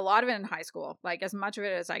I read a lot of it in high school, like as much of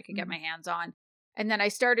it as I could get my hands on. And then I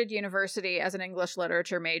started university as an English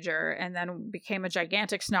literature major and then became a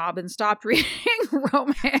gigantic snob and stopped reading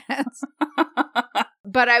romance.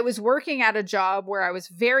 But I was working at a job where I was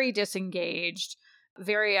very disengaged,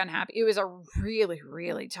 very unhappy. It was a really,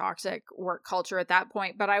 really toxic work culture at that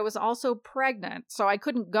point, but I was also pregnant, so I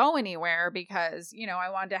couldn't go anywhere because, you know, I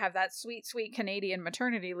wanted to have that sweet, sweet Canadian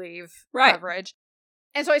maternity leave coverage.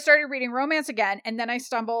 And so I started reading romance again, and then I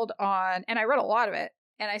stumbled on, and I read a lot of it,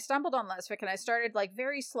 and I stumbled on Lesfic, and I started like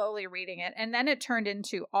very slowly reading it, and then it turned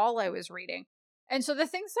into all I was reading. And so the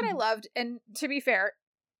things that I loved, and to be fair,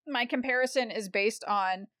 my comparison is based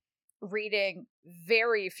on reading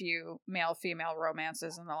very few male-female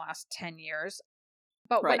romances in the last 10 years.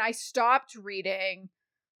 But when I stopped reading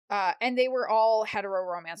And they were all hetero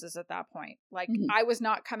romances at that point. Like, I was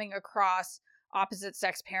not coming across opposite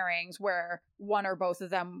sex pairings where one or both of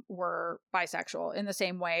them were bisexual in the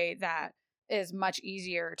same way that is much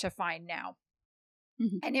easier to find now.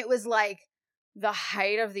 And it was like the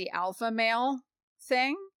height of the alpha male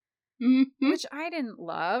thing, which I didn't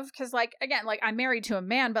love. Because, like, again, like, I'm married to a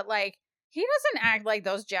man, but, like, he doesn't act like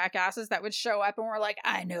those jackasses that would show up and were like,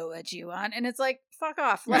 I know what you want. And it's like, fuck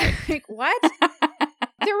off. Like, what?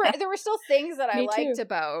 There were still things that I liked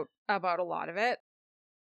about a lot of it.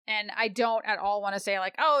 And I don't at all want to say,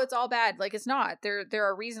 like, oh, it's all bad. Like, it's not. There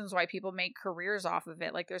are reasons why people make careers off of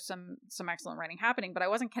it. Like, there's some excellent writing happening, but I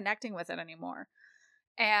wasn't connecting with it anymore.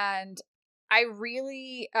 And I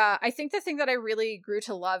really, I think the thing that I really grew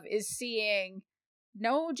to love is seeing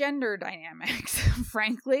no gender dynamics,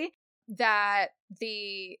 frankly, that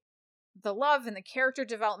the love and the character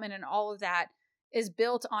development and all of that is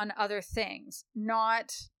built on other things,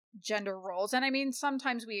 not gender roles. And I mean,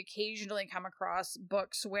 sometimes we occasionally come across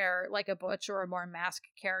books where, like, a butch or a more masked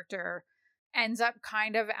character ends up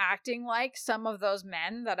kind of acting like some of those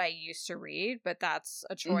men that I used to read, but that's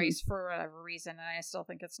a choice for whatever reason, and I still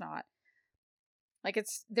think it's not. Like,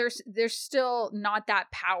 it's there's still not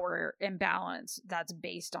that power imbalance that's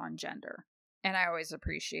based on gender. And I always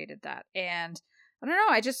appreciated that. And I don't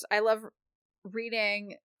know, I love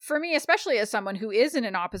reading, for me, especially as someone who is in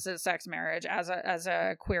an opposite sex marriage as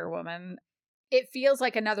a queer woman, it feels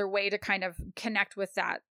like another way to kind of connect with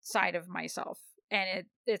that side of myself. And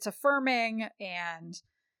it's affirming, and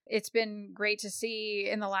it's been great to see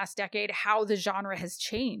in the last decade how the genre has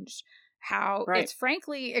changed, how it's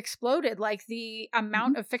frankly exploded. Like, the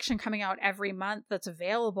amount of fiction coming out every month that's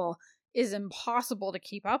available is impossible to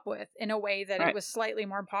keep up with in a way that it was slightly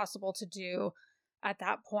more possible to do at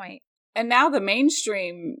that point. And now the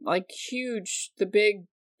mainstream, like, the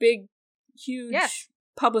big, huge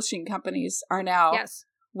publishing companies are now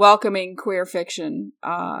welcoming queer fiction.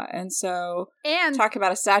 And so, talk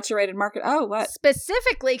about a saturated market. Oh, what?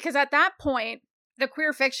 Specifically, because at that point, the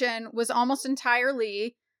queer fiction was almost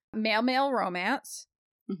entirely male romance,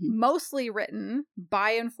 mostly written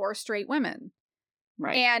by and for straight women.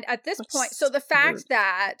 Right. And at this point, so the fact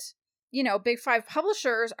that, you know, big five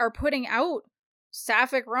publishers are putting out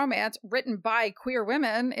sapphic romance written by queer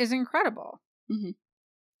women is incredible.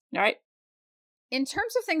 Right. In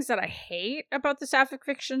terms of things that I hate about the sapphic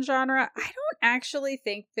fiction genre, I don't actually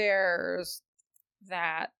think there's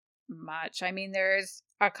that much. I mean, there's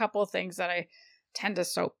a couple things that I tend to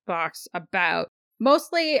soapbox about.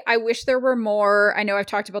 Mostly, I wish there were more. I know I've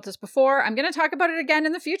talked about this before. I'm going to talk about it again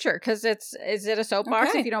in the future, because is it a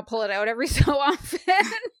soapbox if you don't pull it out every so often?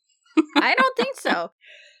 I don't think so.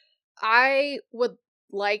 I would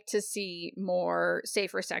like to see more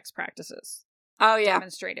safer sex practices.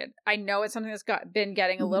 Demonstrated. I know it's something that's been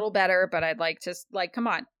getting a little better, but I'd like to, like, come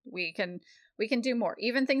on, we can do more.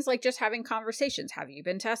 Even things like just having conversations. Have you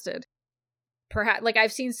been tested? Perhaps, like,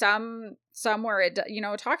 I've seen some where it, you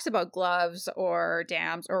know, talks about gloves or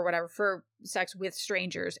dams or whatever for sex with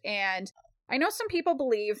strangers. And I know some people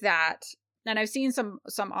believe that, and I've seen some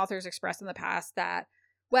authors express in the past that,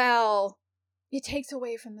 well, it takes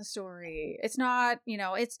away from the story. It's not, you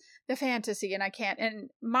know, it's the fantasy, and I can't. And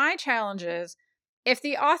my challenge is, if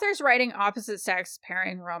the author's writing opposite sex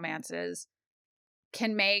pairing romances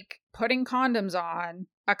can make putting condoms on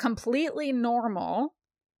a completely normal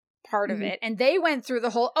part of it, and they went through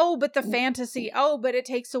the whole, but the fantasy, but it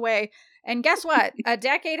takes away. And guess what? A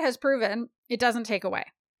decade has proven it doesn't take away.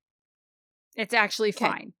 It's actually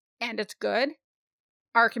fine. And it's good.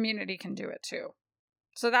 Our community can do it too.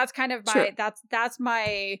 So that's kind of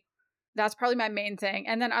my, that's probably my main thing.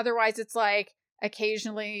 And then otherwise it's like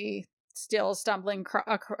occasionally still stumbling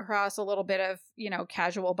across a little bit of, you know,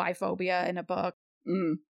 casual biphobia in a book.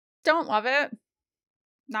 Don't love it.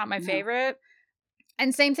 Not my favorite.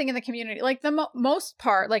 And same thing in the community. Like, the most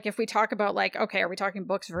part, like, if we talk about, like, okay, are we talking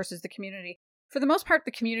books versus the community? For the most part,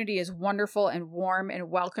 the community is wonderful and warm and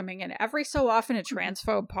welcoming. And every so often a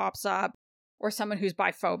transphobe pops up, or someone who's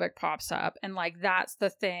biphobic pops up. And, like, that's the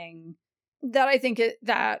thing that I think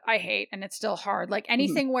that I hate. And it's still hard. Like,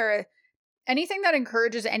 anything that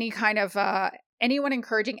encourages any kind of, anyone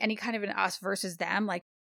encouraging any kind of an us versus them, like,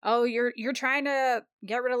 oh, you're trying to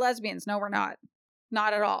get rid of lesbians. No, we're not.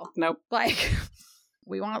 Not at all. Nope. Like,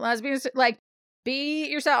 we want lesbians to, like, be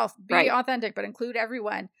yourself, be authentic, but include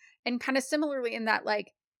everyone. And kind of similarly in that,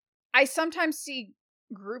 like, I sometimes see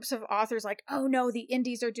groups of authors like, oh no, the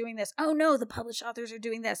indies are doing this. Oh no, the published authors are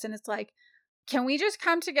doing this. And it's like, can we just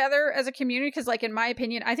come together as a community? Because, like, in my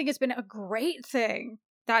opinion, I think it's been a great thing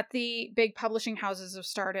that the big publishing houses have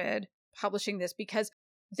started publishing this, because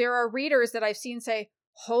there are readers that I've seen say,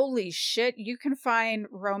 holy shit, you can find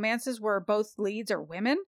romances where both leads are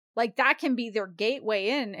women. Like, that can be their gateway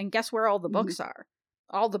in, and guess where all the books are?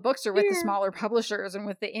 All the books are with the smaller publishers and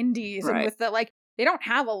with the indies and with the, like, they don't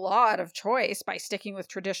have a lot of choice by sticking with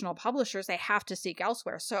traditional publishers. They have to seek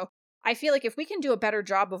elsewhere. So I feel like if we can do a better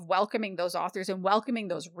job of welcoming those authors and welcoming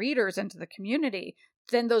those readers into the community,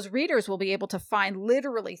 then those readers will be able to find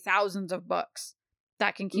literally thousands of books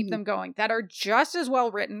that can keep them going, that are just as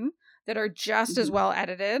well written, that are just as well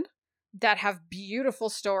edited, that have beautiful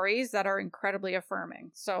stories, that are incredibly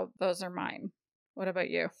affirming. So those are mine. What about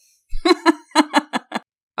you?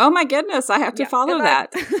 Oh my goodness, I have to follow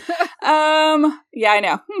that. Yeah, I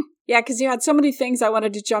know. Yeah, because you had so many things I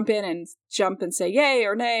wanted to jump and say yay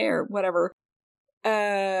or nay or whatever.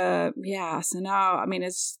 Yeah, so now, I mean,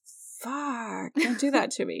 it's fuck. Don't do that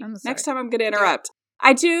to me. Next time I'm going to interrupt.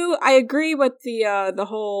 I agree with the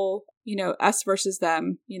whole, us versus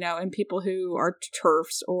them, and people who are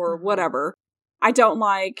TERFs or whatever. I don't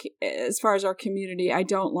like, as far as our community, I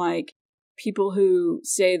don't like people who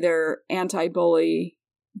say they're anti-bully,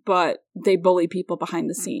 but they bully people behind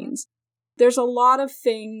the scenes. There's a lot of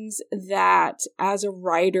things that as a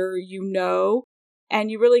writer, and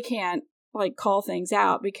you really can't like call things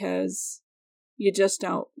out because you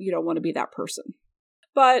don't want to be that person.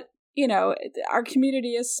 But, our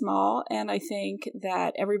community is small, and I think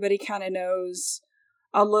that everybody kind of knows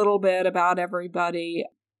a little bit about everybody,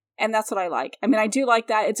 and that's what I like. I mean, I do like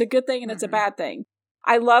that. It's a good thing and it's a bad thing.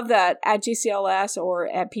 I love that at GCLS or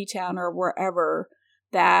at P-Town or wherever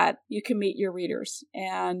that you can meet your readers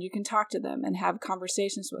and you can talk to them and have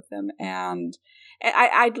conversations with them. And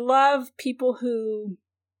I'd love people who,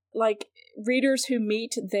 like, readers who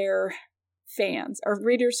meet their fans or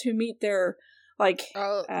readers who meet their, like...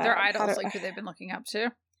 their idols, like who they've been looking up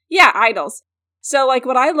to. Yeah, idols. So, like,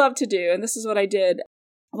 what I love to do, and this is what I did,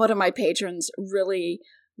 one of my patrons really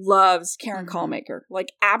loves Karen Callmaker,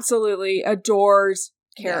 like, absolutely adores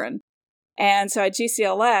Karen. Yeah. And so at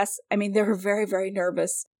GCLS, I mean, they were very, very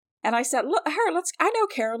nervous. And I said, look, I know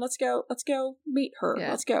Karen, let's go meet her. Yeah.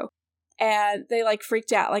 Let's go. And they like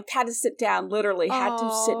freaked out, like had to sit down, literally had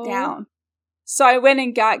to sit down. So I went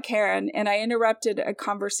and got Karen and I interrupted a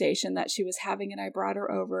conversation that she was having and I brought her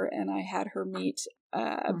over and I had her meet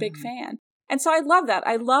a big fan. And so I love that.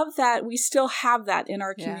 I love that we still have that in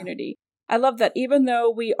our community. I love that even though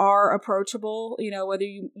we are approachable, whether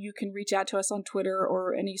you can reach out to us on Twitter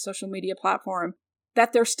or any social media platform,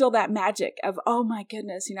 that there's still that magic of, oh my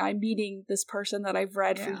goodness, I'm meeting this person that I've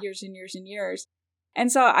read for years and years and years. And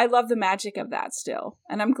so I love the magic of that still.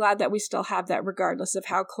 And I'm glad that we still have that regardless of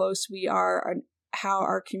how close we are and how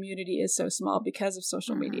our community is so small because of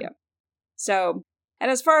social media. So, and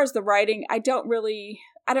as far as the writing, I don't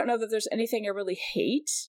know that there's anything I really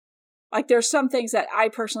hate. Like, there's some things that I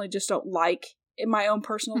personally just don't like in my own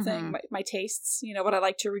personal thing, my tastes, what I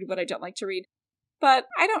like to read, what I don't like to read. But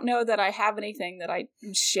I don't know that I have anything that I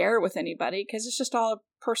share with anybody because it's just all a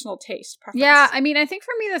personal taste preference. Yeah, I mean, I think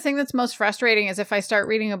for me, the thing that's most frustrating is if I start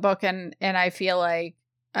reading a book and I feel like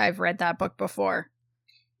I've read that book before.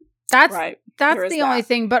 That's the only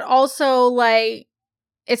thing. But also, like,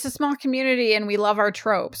 it's a small community and we love our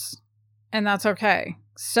tropes. And that's okay.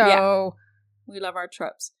 So... Yeah. We love our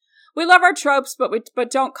tropes. We love our tropes,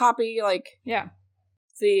 but don't copy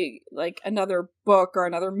another book or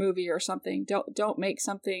another movie or something. Don't make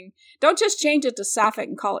something. Don't just change it to Sapphic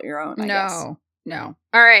and call it your own. I guess. No.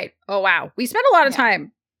 All right. Oh wow, we spent a lot of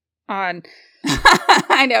time on.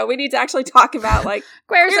 I know we need to actually talk about like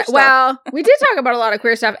queer stuff. Well, we did talk about a lot of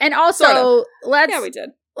queer stuff, and also sort of. we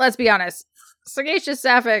did. Let's be honest. Sagacious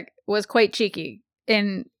Sapphic was quite cheeky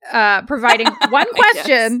in providing one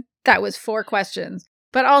question that was 4 questions.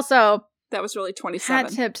 But also, that was really 27.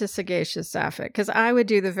 Hat tip to Sagacious Sapphic, because I would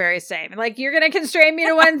do the very same. Like, you're going to constrain me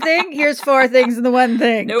to one thing? Here's 4 things in the one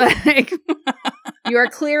thing. Nope. Like, you are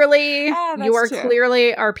clearly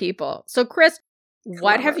our people. So, Chris,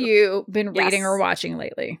 what have you been reading or watching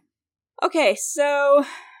lately? Okay, so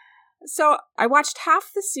I watched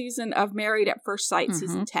half the season of Married at First Sight,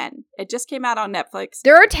 season 10. It just came out on Netflix.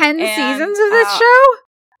 There are 10 seasons of this show?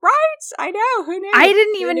 Right? I know. Who knew? I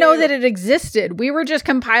didn't even know that it existed. We were just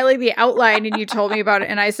compiling the outline and you told me about it.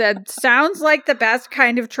 And I said, sounds like the best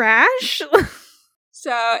kind of trash.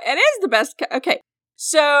 So it is the best. Okay.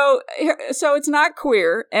 So it's not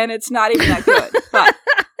queer and it's not even that good. But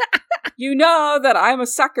you know that I'm a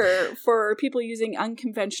sucker for people using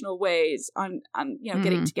unconventional ways on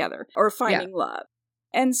getting together or finding love.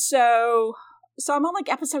 And so I'm on like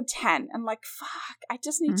episode 10. I'm like, fuck, I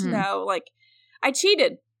just need to know. Like, I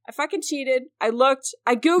cheated. I fucking cheated. I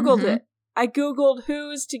Googled it. I Googled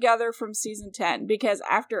who's together from season 10 because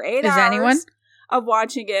after 8 hours anyone? of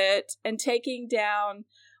watching it and taking down.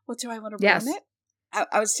 Well, do I want to ruin it?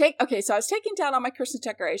 I was taking down all my Christmas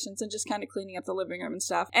decorations and just kind of cleaning up the living room and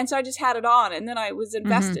stuff. And so I just had it on, and then I was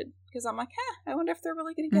invested because I'm like, I wonder if they're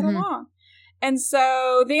really going to get along. And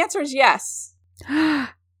so the answer is yes.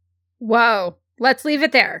 Whoa. Let's leave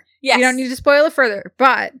it there. Yes. You don't need to spoil it further,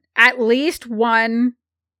 but at least one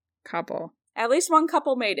couple. At least one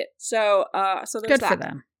couple made it. So there's good that. For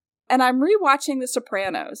them. And I'm rewatching The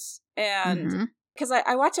Sopranos, and because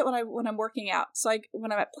I watch it when I'm working out. So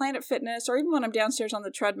when I'm at Planet Fitness, or even when I'm downstairs on the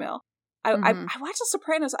treadmill, I watch The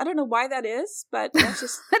Sopranos. I don't know why that is, but that's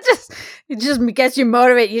just it just gets you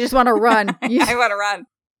motivated. You just want to run. I want to run,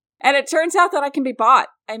 and it turns out that I can be bought.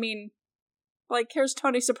 I mean, like, here's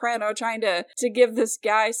Tony Soprano trying to give this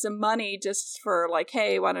guy some money just for, like,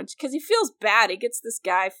 hey, why don't you? Because he feels bad. He gets this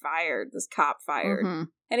guy fired, this cop fired,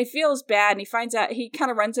 and he feels bad, and he finds out he kind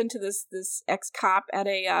of runs into this ex-cop at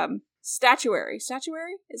a statuary.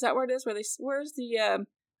 Statuary? Is that where it is? Where's the,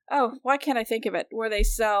 why can't I think of it? Where they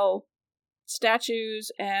sell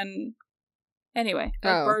statues and, anyway,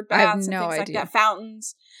 like bird baths and things like that,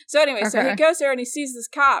 fountains. So anyway, so he goes there and he sees this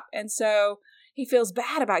cop, and so he feels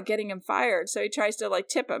bad about getting him fired. So he tries to, like,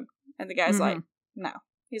 tip him, and the guy's like, no.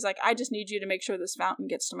 He's like, I just need you to make sure this fountain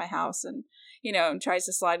gets to my house, and, and tries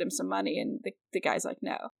to slide him some money, and the guy's like,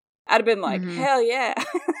 no. I'd have been like, hell yeah.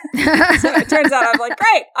 So it turns out I'm like,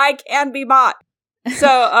 great, I can be bought.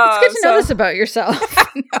 So it's good to know this about yourself.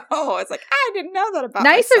 No, it's like, I didn't know that about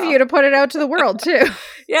myself. Nice of you to put it out to the world, too.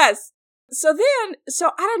 Yes. So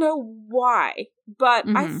I don't know why, but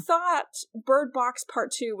I thought Bird Box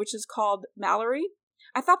Part 2, which is called Mallory,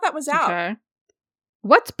 I thought that was out. Okay.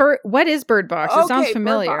 What is Bird Box? It sounds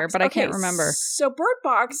familiar, but I can't remember. So Bird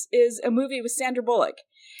Box is a movie with Sandra Bullock.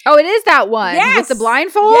 Oh, it is that one? Yes. With the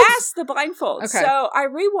blindfolds? Yes, the blindfolds. Okay. So I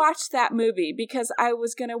rewatched that movie because I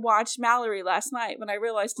was going to watch Mallory last night when I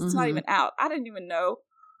realized it's not even out. I didn't even know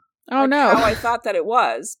how I thought that it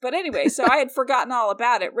was. But anyway, so I had forgotten all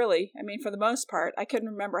about it, really. I mean, for the most part. I couldn't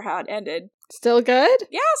remember how it ended. Still good?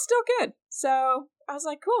 Yeah, still good. So I was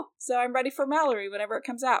like, cool. So I'm ready for Mallory whenever it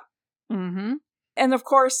comes out. And of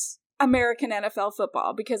course, American NFL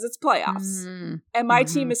football because it's playoffs. And my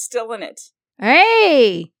team is still in it.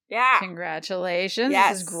 Hey! Yeah. Congratulations.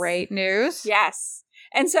 Yes. This is great news. Yes.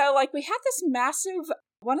 And so, like, we had this massive,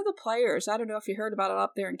 one of the players, I don't know if you heard about it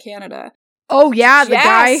up there in Canada. Oh, yeah. The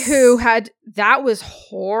guy who that was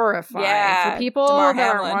horrifying. Yeah. For people DeMar that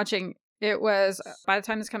Hamlin. aren't watching, it was, by the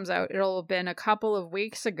time this comes out, it'll have been a couple of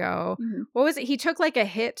weeks ago. What was it? He took, like, a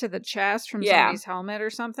hit to the chest from somebody's helmet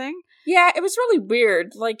or something? Yeah, it was really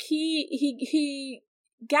weird. Like, he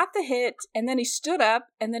got the hit, and then he stood up,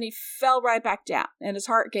 and then he fell right back down, and his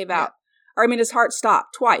heart gave out. Or, I mean, his heart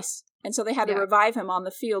stopped twice. And so they had to revive him on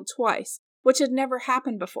the field twice, which had never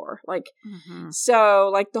happened before. Like, so,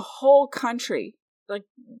 like, the whole country, like,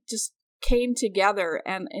 just came together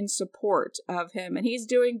and in support of him. And he's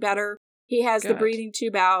doing better. He has the breathing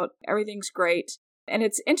tube out. Everything's great. And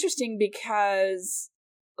it's interesting because,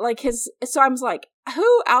 like, so I was like,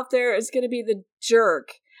 who out there is going to be the jerk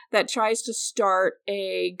that tries to start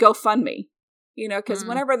a GoFundMe? Because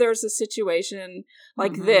whenever there's a situation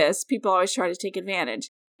like this, people always try to take advantage.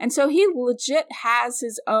 And so he legit has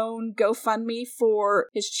his own GoFundMe for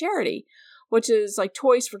his charity, which is like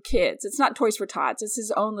Toys for Kids. It's not Toys for Tots. It's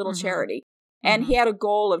his own little charity. And he had a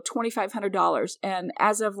goal of $2,500. And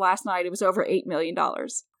as of last night, it was over $8 million.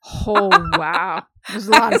 Oh, wow. There's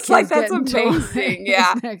a lot of kids like, that's amazing.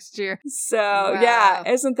 Yeah. Next year. So, yeah,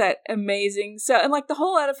 isn't that amazing? So, and like the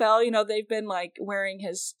whole NFL, they've been like wearing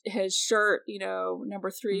his shirt,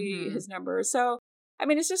 number 3, his number. So, I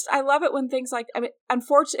mean, it's just, I love it when things like, I mean,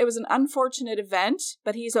 it was an unfortunate event,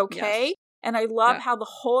 but he's okay. Yes. And I love how the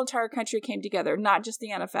whole entire country came together, not just the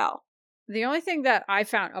NFL. The only thing that I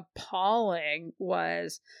found appalling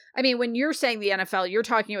was, I mean, when you're saying the NFL, you're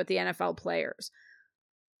talking about the NFL players.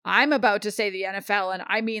 I'm about to say the NFL, and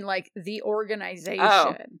I mean like the organization.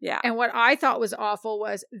 Oh, yeah. And what I thought was awful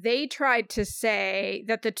was they tried to say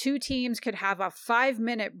that the two teams could have a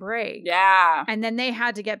 5-minute break. Yeah. And then they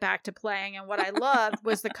had to get back to playing. And what I loved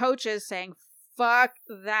was the coaches saying, fuck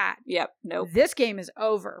that. Yep. Nope. This game is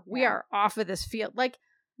over. We are off of this field. Like,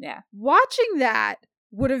 watching that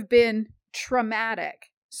would have been traumatic.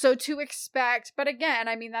 So to expect, but again,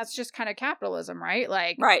 I mean, that's just kind of capitalism, right?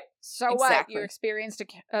 Like, so exactly. What? You experienced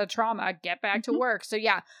a trauma, get back to work. So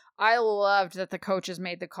yeah, I loved that the coaches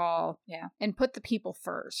made the call and put the people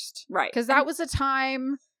first. Right. Because that was a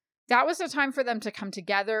time for them to come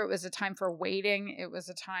together. It was a time for waiting. It was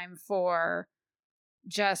a time for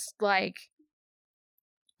just like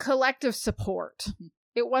collective support.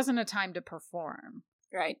 It wasn't a time to perform.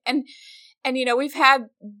 Right. And we've had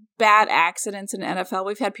bad accidents in NFL.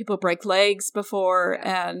 We've had people break legs before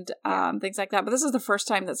and things like that. But this is the first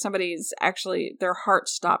time that somebody's actually, their heart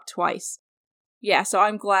stopped twice. Yeah, so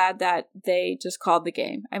I'm glad that they just called the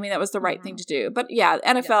game. I mean, that was the right thing to do. But yeah,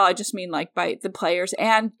 NFL, I just mean like by the players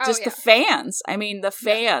and just the fans. I mean, the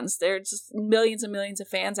fans. There's just millions and millions of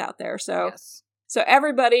fans out there. So so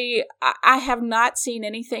everybody, I have not seen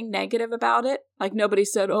anything negative about it. Like nobody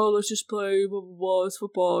said, oh, let's just play, blah, blah, blah, it's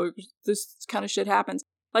football. This kind of shit happens.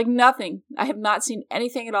 Like nothing. I have not seen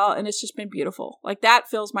anything at all. And it's just been beautiful. Like that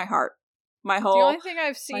fills my heart. The only thing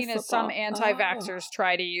I've seen is some anti-vaxxers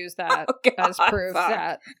try to use that as proof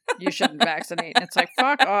that you shouldn't vaccinate. It's like,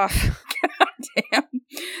 fuck off. God damn.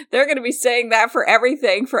 They're going to be saying that for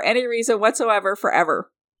everything, for any reason whatsoever, forever.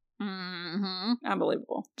 Mm-hmm.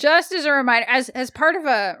 Unbelievable. Just as a reminder, as part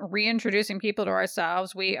of reintroducing people to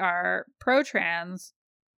ourselves, we are pro-trans,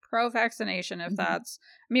 pro-vaccination, if that's...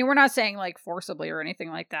 I mean, we're not saying like forcibly or anything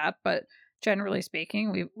like that, but... Generally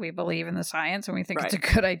speaking, we believe in the science and we think it's a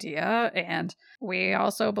good idea. And we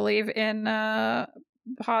also believe in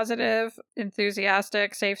positive,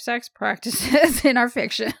 enthusiastic, safe sex practices in our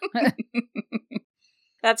fiction.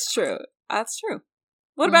 That's true. That's true.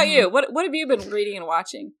 What about you? What have you been reading and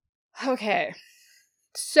watching? Okay.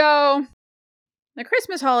 So the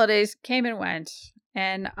Christmas holidays came and went,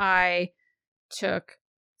 and I took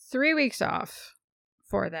 3 weeks off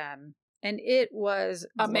for them. And it was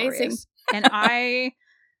amazing. Glorious. And I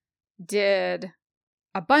did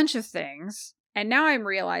a bunch of things. And now I'm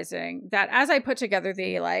realizing that as I put together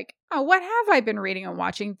the what have I been reading and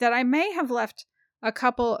watching, that I may have left a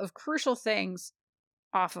couple of crucial things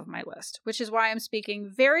off of my list, which is why I'm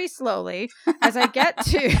speaking very slowly as I get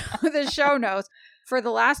to the show notes for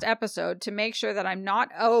the last episode to make sure that I'm not,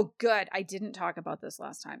 oh, good, I didn't talk about this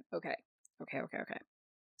last time. Okay.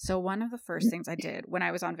 So one of the first things I did when I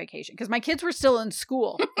was on vacation, because my kids were still in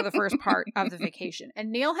school for the first part of the vacation,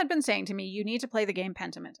 and Neil had been saying to me, you need to play the game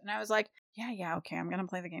Pentiment. And I was like, yeah, okay, I'm going to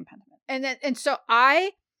play the game Pentiment. And so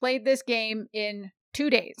I played this game in 2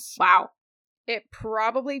 days. Wow. It's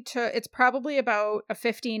probably about a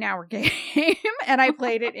 15-hour game, and I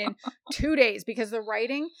played it in 2 days because the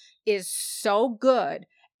writing is so good.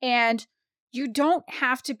 And you don't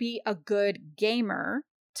have to be a good gamer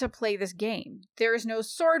to play this game. There is no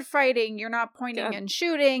sword fighting. You're not pointing and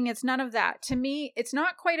shooting. It's none of that. To me, it's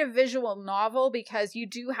not quite a visual novel because you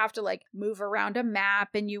do have to like move around a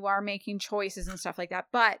map and you are making choices and stuff like that.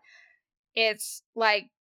 But it's like,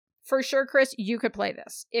 for sure, Chris, you could play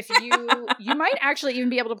this. If you might actually even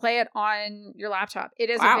be able to play it on your laptop. It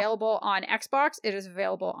is available on Xbox. It is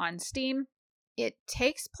available on Steam. It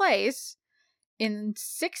takes place in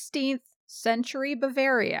 16th century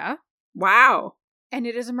Bavaria. Wow. And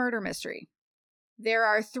it is a murder mystery. There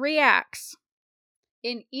are 3 acts.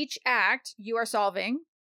 In each act, you are solving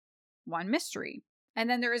one mystery. And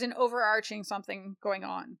then there is an overarching something going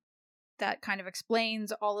on that kind of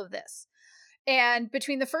explains all of this. And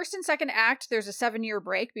between the first and second act, there's a 7-year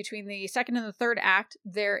break. Between the second and the third act,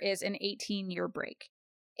 there is an 18-year break.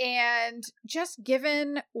 And just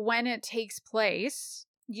given when it takes place,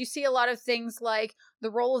 you see a lot of things like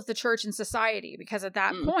the role of the church in society, because at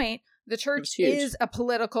that point, the church is a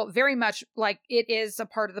political, very much like it is a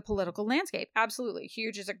part of the political landscape. Absolutely.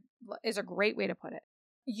 Huge is a great way to put it.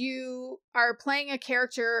 You are playing a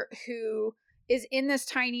character who is in this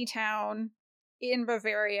tiny town in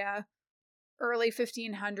Bavaria, early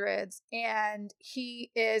 1500s, and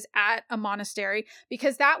he is at a monastery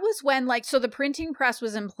because that was when so the printing press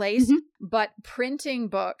was in place, but printing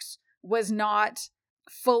books was not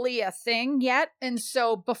fully a thing yet. And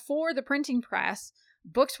so before the printing press,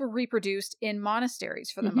 books were reproduced in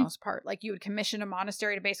monasteries for the most part. Like you would commission a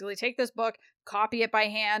monastery to basically take this book, copy it by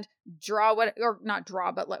hand, draw and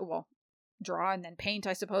then paint,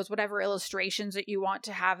 I suppose, whatever illustrations that you want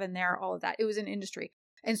to have in there, all of that. It was an industry.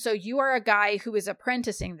 And so you are a guy who is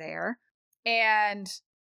apprenticing there, and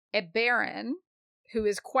a baron who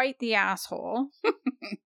is quite the asshole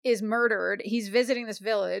is murdered. He's visiting this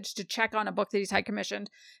village to check on a book that he's had commissioned,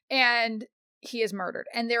 and he is murdered.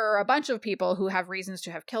 And there are a bunch of people who have reasons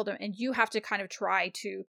to have killed him, and you have to kind of try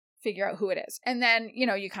to figure out who it is. And then,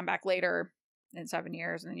 you come back later in 7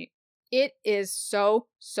 years, and then it is so,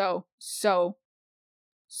 so, so,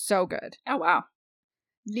 so good. Oh, wow.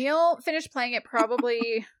 Neil finished playing it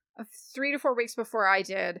probably 3 to 4 weeks before I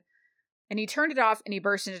did, and he turned it off and he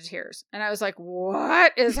burst into tears. And I was like,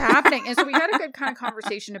 what is happening? And so we had a good kind of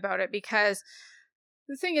conversation about it, because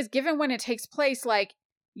the thing is, given when it takes place,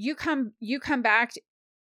 you come back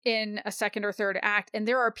in a second or third act, and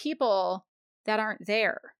there are people that aren't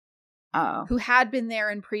there who had been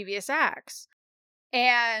there in previous acts.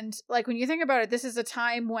 And like when you think about it, this is a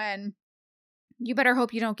time when you better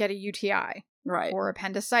hope you don't get a UTI. Right. Or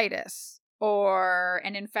appendicitis. Or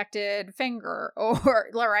an infected finger. Or,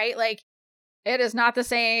 right? Like, it is not the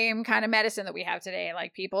same kind of medicine that we have today.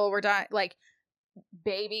 Like, people were dying, like,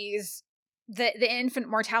 babies, the infant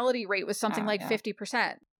mortality rate was something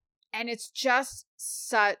 50%. And it's just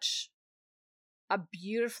such a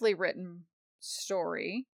beautifully written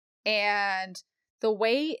story. And the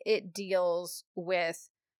way it deals with,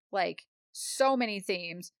 like, so many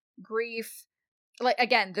themes, grief, like,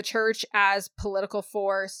 again, the church as political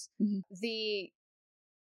force, the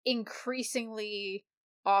increasingly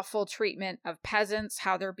awful treatment of peasants,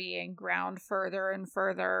 how they're being ground further and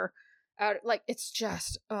further out. Like, it's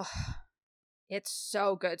just, it's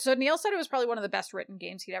so good. So Neil said it was probably one of the best written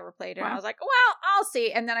games he'd ever played. And I was like, well, I'll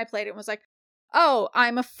see. And then I played it and was like, oh,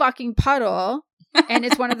 I'm a fucking puddle. And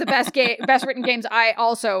it's one of the best written games I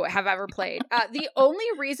also have ever played. The only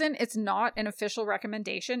reason it's not an official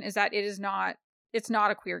recommendation is that it's not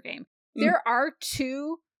a queer game. There are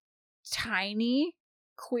 2 tiny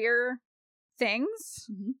queer things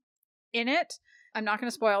in it. I'm not going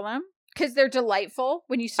to spoil them because they're delightful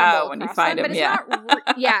when you stumble across them. But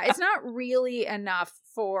it's not really enough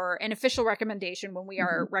for an official recommendation when we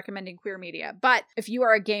are recommending queer media. But if you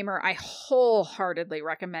are a gamer, I wholeheartedly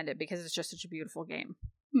recommend it because it's just such a beautiful game.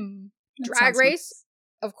 Drag Race,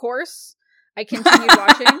 of course. I continued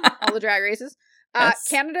watching all the drag races. Yes.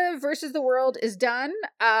 Canada versus the world is done.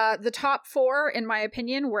 The top 4, in my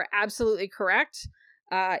opinion, were absolutely correct.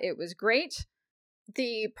 It was great.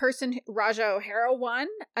 The person, Raja O'Hara, won.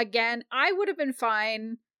 Again, I would have been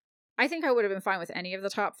fine. I think I would have been fine with any of the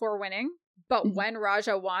top 4 winning. But when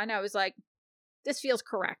Raja won, I was like, this feels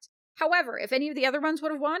correct. However, if any of the other ones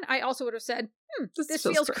would have won, I also would have said, this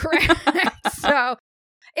feels correct. So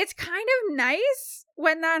it's kind of nice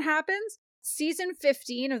when that happens. Season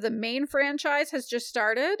 15 of the main franchise has just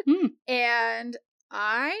started, and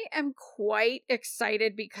I am quite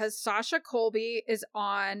excited because Sasha Colby is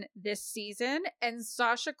on this season, and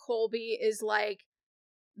Sasha Colby is like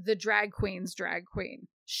the drag queen's drag queen.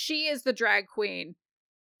 She is the drag queen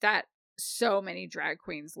that so many drag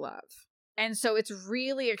queens love. And so it's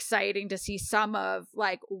really exciting to see some of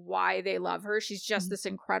like why they love her. She's just this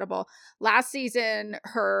incredible. Last season,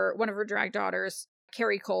 one of her drag daughters,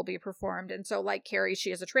 Carrie Colby, performed. And so like Carrie,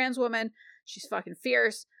 she is a trans woman. She's fucking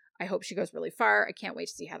fierce. I hope she goes really far. I can't wait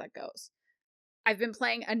to see how that goes. I've been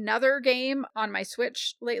playing another game on my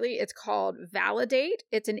Switch lately. It's called Validate.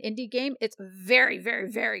 It's an indie game. It's very, very,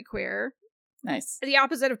 very queer. Nice. The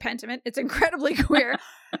opposite of Pentiment. It's incredibly queer.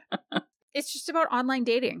 It's just about online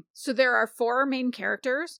dating. So there are 4 main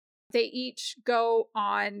characters. They each go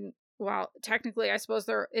on, well, technically, I suppose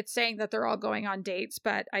it's saying that they're all going on dates,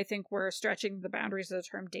 but I think we're stretching the boundaries of the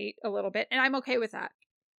term date a little bit, and I'm okay with that.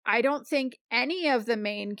 I don't think any of the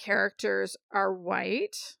main characters are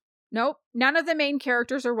white. Nope, none of the main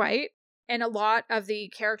characters are white, and a lot of the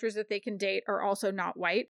characters that they can date are also not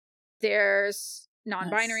white. There's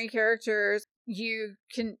non-binary characters. You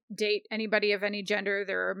can date anybody of any gender.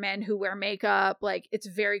 There are men who wear makeup. Like, it's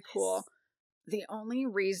very cool. The only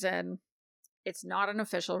reason it's not an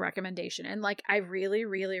official recommendation, and like, I really,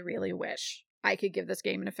 really, really wish I could give this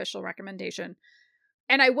game an official recommendation.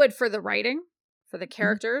 And I would, for the writing, for the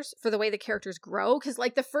characters, for the way the characters grow. Because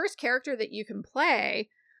like the first character that you can play,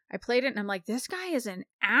 I played it and I'm like, this guy is an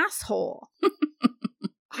asshole.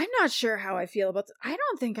 I'm not sure how I feel about this. I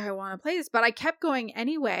don't think I want to play this, but I kept going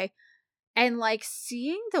anyway. And like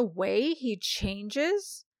seeing the way he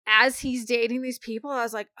changes as he's dating these people, I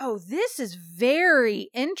was like, oh, this is very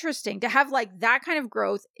interesting to have like that kind of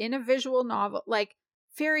growth in a visual novel. Like,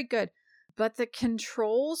 very good. But the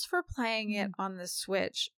controls for playing it on the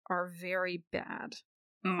Switch are very bad,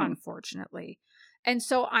 unfortunately. And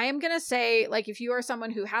so I am going to say, like, if you are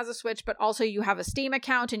someone who has a Switch, but also you have a Steam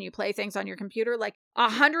account and you play things on your computer, like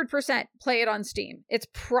 100% play it on Steam. It's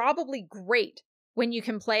probably great when you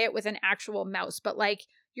can play it with an actual mouse, but like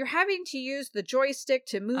you're having to use the joystick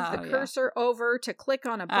to move the cursor over to click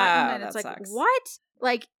on a button. And it's like, sucks. What?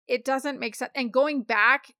 Like, it doesn't make sense. And going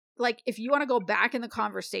back, like, if you want to go back in the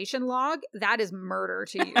conversation log, that is murder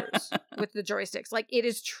to use with the joysticks. Like, it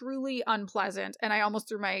is truly unpleasant. And I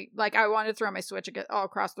almost I wanted to throw my Switch all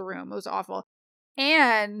across the room. It was awful.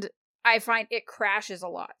 And I find it crashes a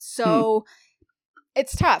lot. So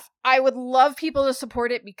it's tough. I would love people to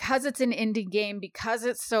support it because it's an indie game, because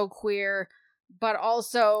it's so queer, but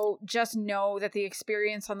also just know that the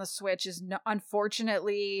experience on the Switch is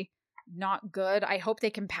unfortunately not good. I hope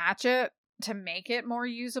they can patch it to make it more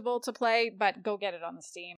usable to play, but go get it on the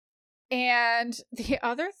Steam. And the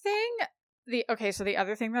other thing, So the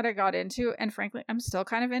other thing that I got into, and frankly, I'm still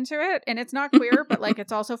kind of into it, and it's not queer, but like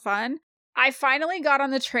it's also fun. I finally got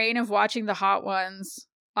on the train of watching the Hot Ones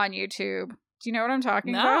on YouTube. Do you know what I'm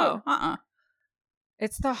talking about? No.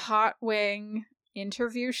 It's the Hot Wing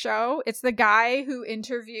interview show. It's the guy who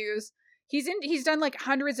interviews. He's done like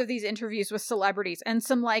hundreds of these interviews with celebrities and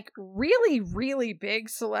some like really, really big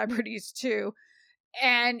celebrities too.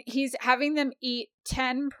 And he's having them eat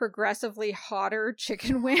 10 progressively hotter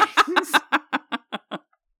chicken wings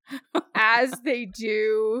as they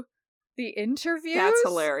do the interviews. That's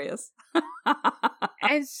hilarious.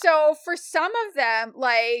 And so for some of them,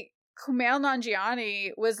 like Kumail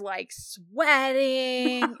Nanjiani was like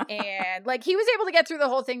sweating and like he was able to get through the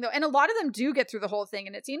whole thing though. And a lot of them do get through the whole thing.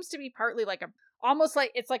 And it seems to be partly like almost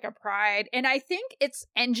like it's like a pride. And I think it's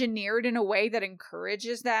engineered in a way that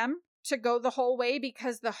encourages them to go the whole way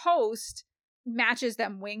because the host matches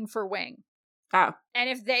them wing for wing. Oh. And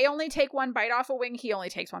if they only take one bite off a wing, he only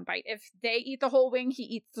takes one bite. If they eat the whole wing, he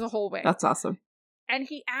eats the whole wing. That's awesome. And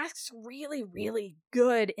he asks really, really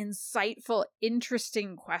good, insightful,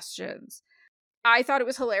 interesting questions. I thought it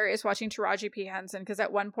was hilarious watching Taraji P. Henson because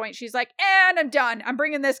at one point she's like, and I'm done. I'm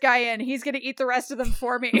bringing this guy in. He's going to eat the rest of them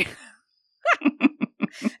for me.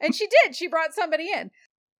 And she did. She brought somebody in.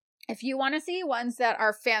 If you want to see ones that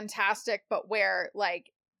are fantastic, but where like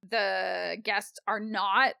the guests are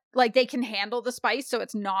not, like they can handle the spice so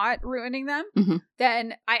it's not ruining them,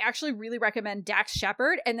 then I actually really recommend Dax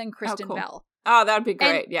Shepard and then Kristen Bell. Oh, that would be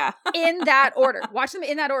great. And yeah. In that order. Watch them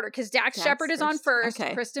in that order because Dax Shepard is on first,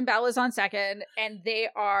 Kristen Bell is on second, and they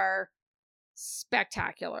are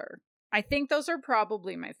spectacular. I think those are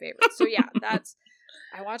probably my favorites. So yeah,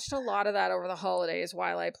 I watched a lot of that over the holidays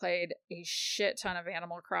while I played a shit ton of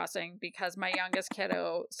Animal Crossing because my youngest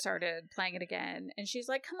kiddo started playing it again. And she's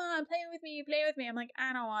like, come on, play with me. I'm like,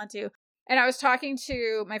 I don't want to. And I was talking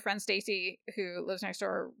to my friend Stacy, who lives next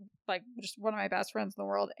door, like just one of my best friends in the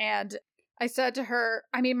world. And I said to her,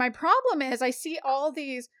 I mean, my problem is I see all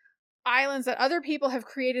these islands that other people have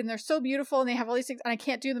created and they're so beautiful and they have all these things and I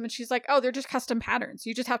can't do them. And she's like, oh, they're just custom patterns.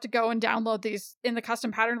 You just have to go and download these in the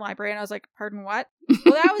custom pattern library. And I was like, pardon, what?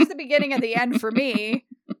 Well, that was the beginning of the end for me.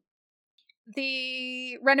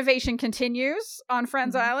 The renovation continues on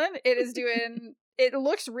Friends Island. It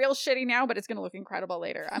looks real shitty now, but it's going to look incredible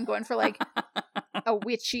later. I'm going for like a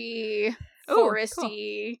witchy,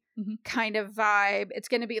 foresty kind of vibe. It's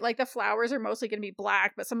going to be like the flowers are mostly going to be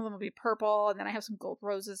black, but some of them will be purple. And then I have some gold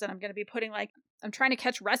roses and I'm going to be putting I'm trying to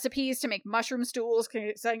catch recipes to make mushroom stools.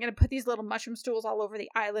 So I'm going to put these little mushroom stools all over the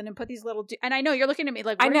island and put these little, and I know you're looking at me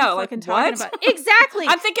like, what I know, are you fucking talking about? Exactly.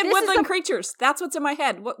 I'm thinking woodland creatures. That's what's in my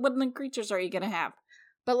head. What woodland creatures are you going to have?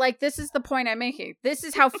 But like, this is the point I'm making. This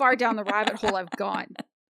is how far down the rabbit hole I've gone.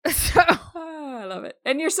 So I love it.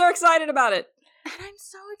 And you're so excited about it. And I'm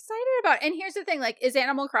so excited about it. And here's the thing, like, is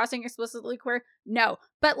Animal Crossing explicitly queer? No.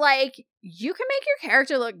 But like, you can make your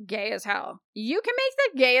character look gay as hell. You can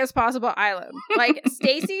make the gayest possible island. Like,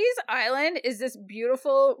 Stacy's island is this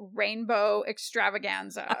beautiful rainbow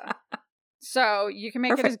extravaganza. So you can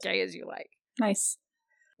make it as gay as you like. Nice.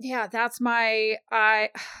 Yeah, that's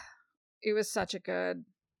it was such a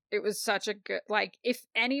good, like,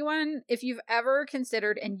 if you've ever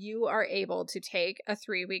considered and you are able to take a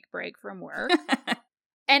 3-week break from work,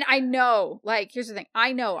 and I know, like, here's the thing,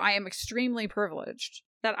 I know I am extremely privileged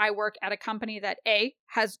that I work at a company that A,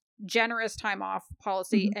 has generous time off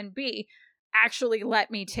policy, and B, actually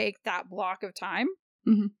let me take that block of time.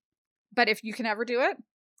 But if you can ever do it,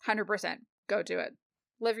 100%, go do it.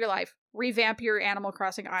 Live your life. Revamp your Animal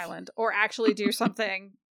Crossing island, or actually do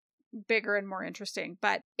something bigger and more interesting.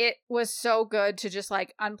 But it was so good to just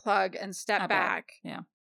like unplug and step back. Yeah,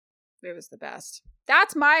 it was the best.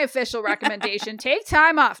 That's my official recommendation. Take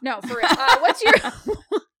time off. No, for real. What's your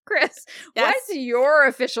Chris? Yes. What's your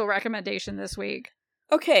official recommendation this week?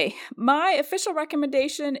 Okay, my official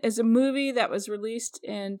recommendation is a movie that was released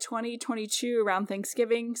in 2022 around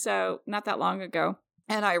Thanksgiving, so not that long ago,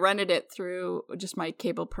 and I rented it through just my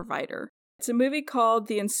cable provider. It's a movie called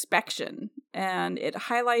The Inspection, and it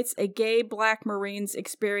highlights a gay Black Marine's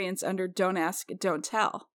experience under Don't Ask, Don't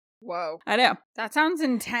Tell. Whoa. I know. That sounds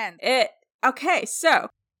intense.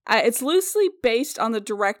 It's loosely based on the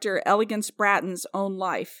director Elegance Bratton's own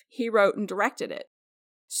life. He wrote and directed it.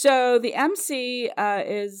 So the MC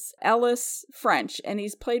is Ellis French, and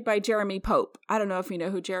he's played by Jeremy Pope. I don't know if you know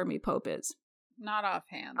who Jeremy Pope is. Not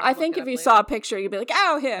offhand. I think if you saw a picture, you'd be like,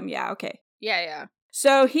 oh, him. Yeah, okay. Yeah.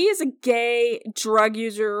 So he is a gay drug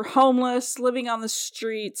user, homeless, living on the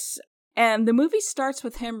streets. And the movie starts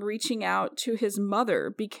with him reaching out to his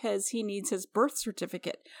mother because he needs his birth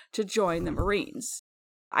certificate to join the Marines.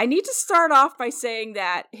 I need to start off by saying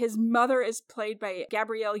that his mother is played by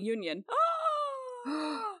Gabrielle Union.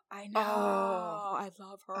 Oh, I know. Oh, I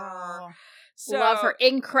love her. Oh. So, love her.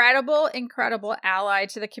 Incredible ally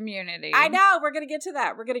to the community. I know. We're going to get to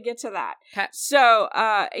that. Okay. So,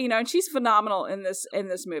 and she's phenomenal in this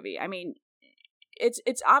movie. I mean,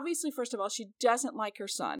 it's obviously, first of all, she doesn't like her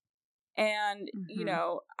son. And,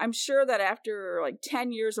 I'm sure that after like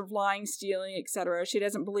 10 years of lying, stealing, etc., she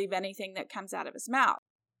doesn't believe anything that comes out of his mouth.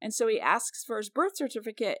 And so he asks for his birth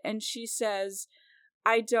certificate, and she says,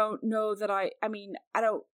 I don't know that I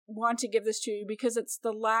don't want to give this to you because it's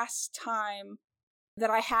the last time that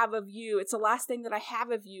I have of you. It's the last thing that I have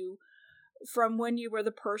of you from when you were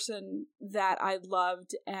the person that I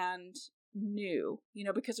loved and knew,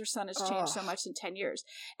 because her son has changed so much in 10 years.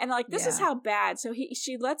 And like, this is how bad. So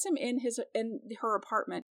she lets him in her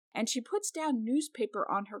apartment, and she puts down newspaper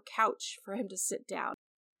on her couch for him to sit down.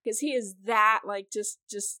 Because he is that, like, just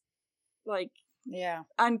like,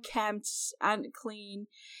 unkempt, unclean.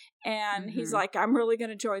 And he's like, I'm really going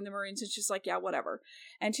to join the Marines. And she's like, yeah, whatever.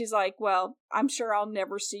 And she's like, well, I'm sure I'll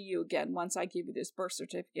never see you again once I give you this birth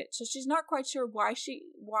certificate. So she's not quite sure why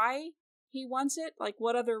he wants it. Like,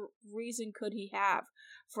 what other reason could he have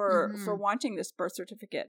for wanting this birth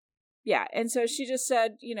certificate? Yeah. And so she just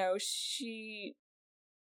said,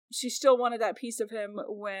 she still wanted that piece of him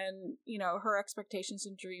when, her expectations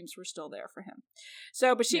and dreams were still there for him.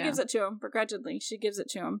 So, but she gives it to him, begrudgingly. She gives it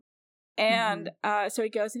to him. And so he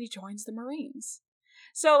goes and he joins the Marines.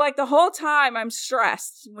 So, like, the whole time I'm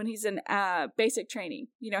stressed when he's in basic training.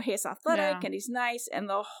 He's athletic and he's nice. And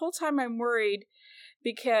the whole time I'm worried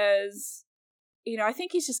because, I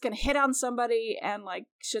think he's just going to hit on somebody and, like,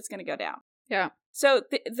 shit's going to go down. Yeah. So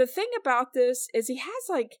the thing about this is he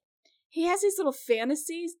has these little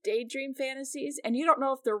fantasies, daydream fantasies, and you don't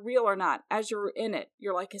know if they're real or not as you're in it.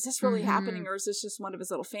 You're like, is this really happening, or is this just one of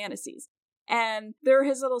his little fantasies? And they're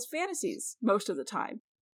his little fantasies most of the time.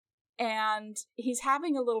 And he's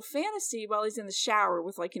having a little fantasy while he's in the shower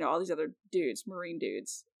with, like, all these other dudes, Marine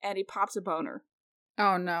dudes, and he pops a boner.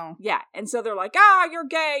 Oh, no. Yeah, and so they're like, you're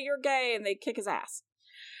gay, and they kick his ass.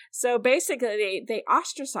 So basically, they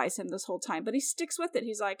ostracize him this whole time, but he sticks with it.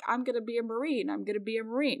 He's like, I'm going to be a Marine.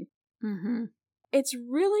 Mm-hmm.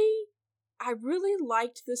 I really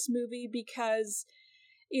liked this movie because,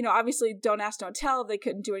 obviously Don't Ask, Don't Tell, they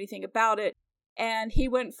couldn't do anything about it. And he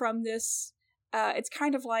went from this, it's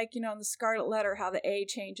kind of like, in the Scarlet Letter, how the A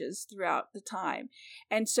changes throughout the time.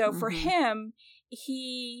 And so for him,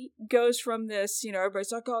 he goes from this,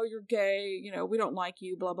 everybody's like, oh, you're gay, we don't like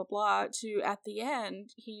you, blah, blah, blah, to at the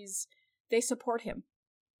end, they support him,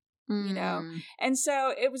 And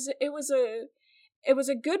so it was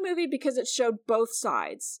a good movie because it showed both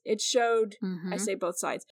sides. It showed, I say both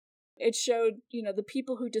sides. It showed, the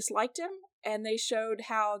people who disliked him, and they showed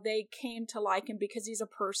how they came to like him because he's a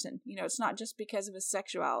person. It's not just because of his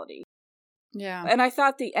sexuality. Yeah. And I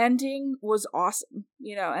thought the ending was awesome,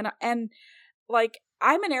 and like,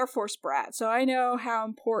 I'm an Air Force brat, so I know how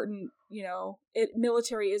important,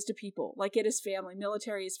 military is to people. Like, it is family.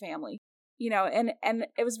 Military is family. And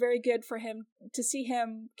it was very good for him to see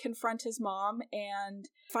him confront his mom and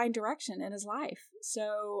find direction in his life.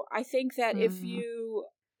 So I think that if you,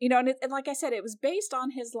 and like I said, it was based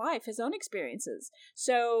on his life, his own experiences.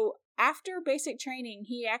 So after basic training,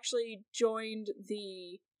 he actually joined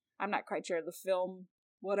I'm not quite sure, the film,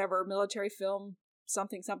 whatever, military film,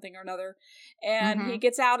 something or another. And he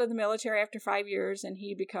gets out of the military after 5 years, and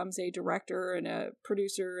he becomes a director and a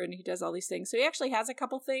producer, and he does all these things. So he actually has a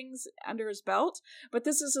couple things under his belt, but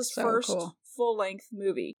this is his first full-length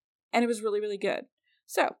movie, and it was really, really good.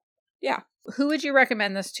 So, yeah. Who would you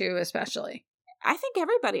recommend this to, especially? I think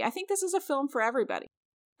everybody. I think this is a film for everybody.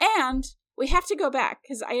 And we have to go back,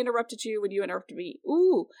 because I interrupted you when you interrupted me.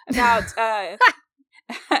 About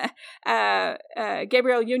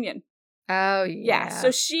Gabrielle Union. Oh, yeah. So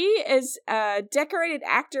she is a decorated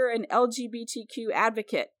actor and LGBTQ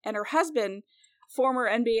advocate, and her husband, former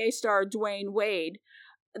NBA star Dwayne Wade,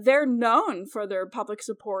 they're known for their public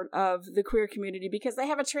support of the queer community because they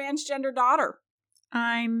have a transgender daughter.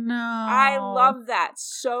 I know. I love that.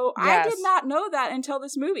 So yes. I did not know that until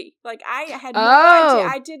this movie. Like, I had no idea.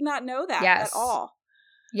 I did not know that at all.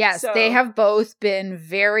 Yes, so, they have both been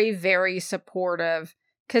very, very supportive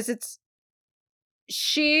because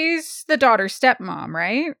she's the daughter's stepmom,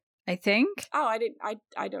 right? I think. Oh,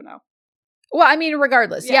 I don't know. Well, I mean,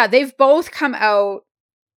 regardless. Yeah, they've both come out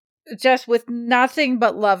just with nothing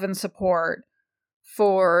but love and support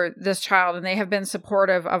for this child, and they have been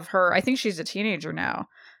supportive of her. I think she's a teenager now.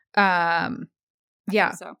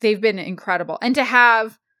 Yeah, so. They've been incredible. And to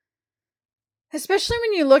have Especially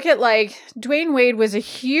when you look at, like, Dwayne Wade was a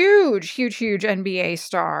huge NBA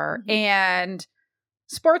star, and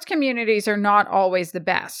sports communities are not always the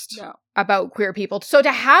best about queer people. So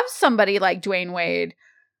to have somebody like Dwayne Wade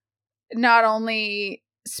not only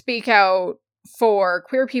speak out for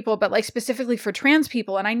queer people, but like specifically for trans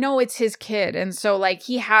people, and I know it's his kid, and so like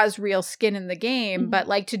he has real skin in the game, but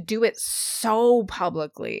like to do it so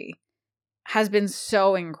publicly has been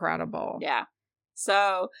so incredible. Yeah.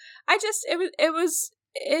 So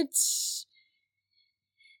it's,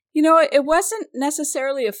 you know, it wasn't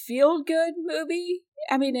necessarily a feel-good movie.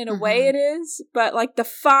 I mean, in a way it is, but like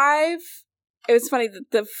it was funny,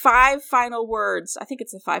 the 5 final words, I think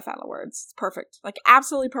it's the 5 final words. It's perfect. Like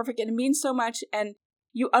absolutely perfect. And it means so much. And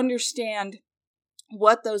you understand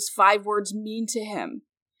what those 5 words mean to him.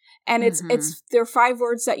 And they're 5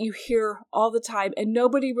 words that you hear all the time, and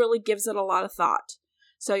nobody really gives it a lot of thought.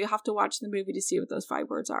 So you'll have to watch the movie to see what those 5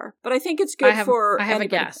 words are. But I think it's good for I have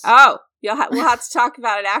anybody. A guess. Oh, we'll have to talk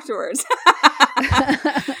about it afterwards.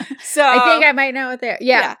 So I think I might know what they're.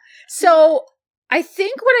 Yeah. So I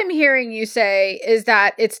think what I'm hearing you say is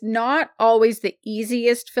that it's not always the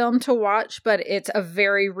easiest film to watch, but it's a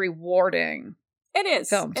very rewarding. It is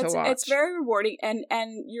film to watch. It's very rewarding, and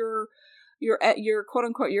your quote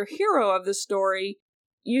unquote your hero of the story,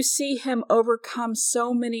 you see him overcome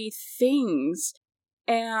so many things.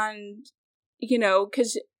 And, you know,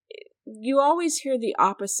 because you always hear the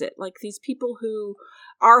opposite, like these people who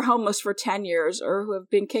are homeless for 10 years or who have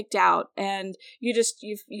been kicked out, and you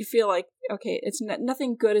feel like, okay, it's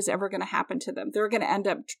nothing good is ever going to happen to them. They're going to end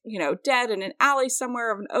up, you know, dead in an alley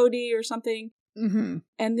somewhere of an OD or something. Mm-hmm.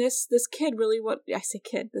 And this kid really,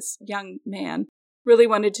 this young man really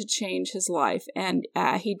wanted to change his life, and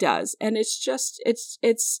he does. And it's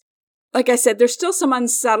like I said, there's still some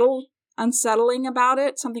unsettling about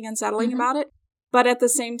it, about it. But at the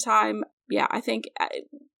same time, yeah, I think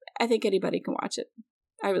anybody can watch it.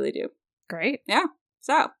 I really do. Great. Yeah.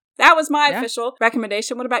 So that was my official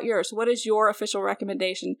recommendation. What about yours? What is your official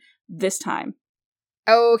recommendation this time?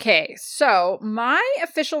 Okay, so my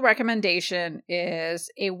official recommendation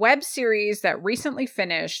is a web series that recently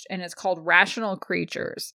finished, and it's called Rational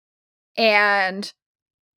Creatures. And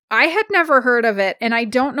I had never heard of it, and I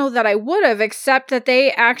don't know that I would have, except that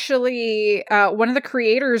they actually, one of the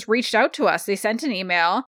creators reached out to us. They sent an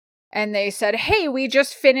email, and they said, hey, we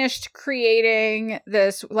just finished creating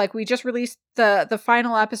this, like, we just released the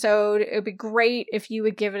final episode. It would be great if you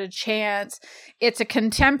would give it a chance. It's a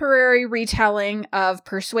contemporary retelling of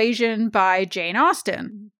Persuasion by Jane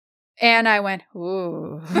Austen. And I went,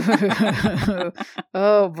 ooh,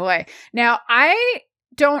 oh boy. Now, I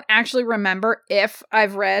don't actually remember if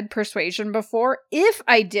I've read Persuasion before. If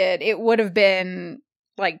I did, it would have been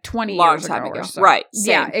like 20 years ago or so. Right.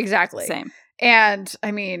 Same. Yeah, exactly. Same. And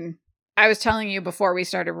I mean, I was telling you before we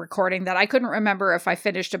started recording that I couldn't remember if I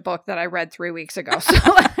finished a book that I read 3 weeks ago.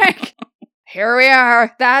 So like, here we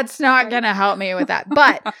are. That's not going to help me with that.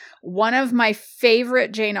 But one of my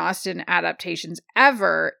favorite Jane Austen adaptations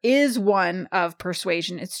ever is one of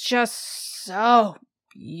Persuasion. It's just so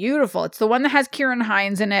beautiful. It's the one that has Ciarán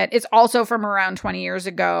Hinds in it. It's also from around 20 years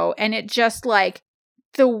ago. And it just like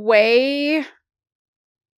the way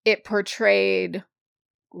it portrayed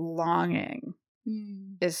longing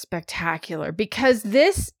is spectacular, because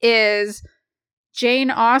this is Jane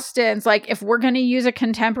Austen's, like, if we're going to use a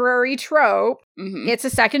contemporary trope, it's a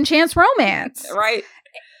second chance romance. Right.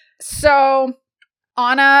 So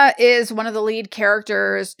Anna is one of the lead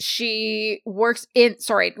characters. She works in,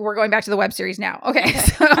 sorry, we're going back to the web series now. Okay.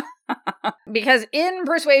 So, because in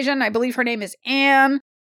Persuasion, I believe her name is Anne.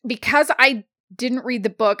 Because I didn't read the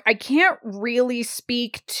book, I can't really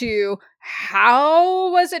speak to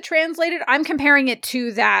how was it translated. I'm comparing it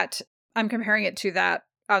to that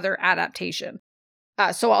other adaptation.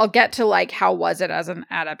 So I'll get to like how was it as an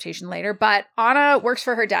adaptation later. But Anna works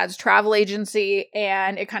for her dad's travel agency,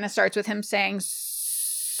 and it kind of starts with him saying,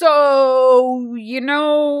 so, you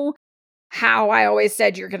know how I always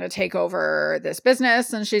said you're going to take over this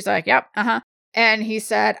business? And she's like, yep, And he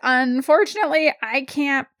said, unfortunately, I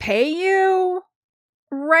can't pay you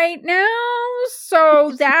right now,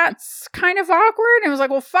 so that's kind of awkward. And I was like,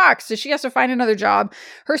 well, fuck. So she has to find another job.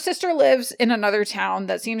 Her sister lives in another town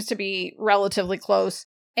that seems to be relatively close.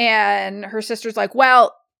 And her sister's like,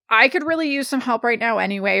 well, I could really use some help right now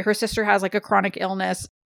anyway. Her sister has like a chronic illness.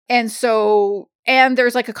 And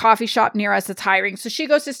there's like a coffee shop near us that's hiring. So she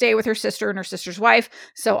goes to stay with her sister and her sister's wife.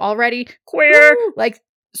 So already queer, like,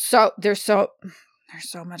 so there's so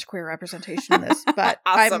much queer representation in this, but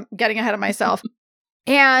awesome. I'm getting ahead of myself.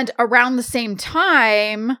 And around the same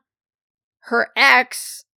time, her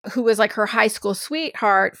ex, who was like her high school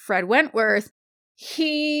sweetheart, Fred Wentworth,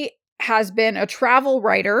 he has been a travel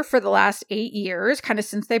writer for the last 8 years, kind of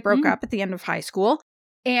since they broke up at the end of high school.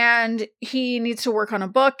 And he needs to work on a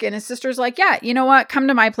book. And his sister's like, yeah, you know what? Come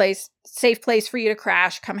to my place. Safe place for you to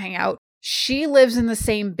crash. Come hang out. She lives in the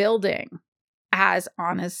same building as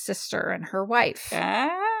Anna's sister and her wife.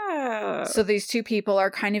 Oh. So these two people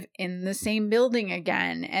are kind of in the same building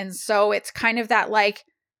again. And so it's kind of that like,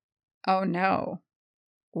 oh no,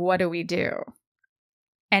 what do we do?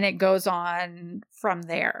 And it goes on from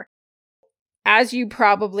there. As you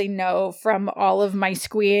probably know from all of my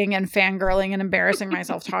squeeing and fangirling and embarrassing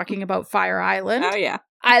myself talking about Fire Island. Oh, yeah.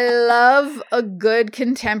 I love a good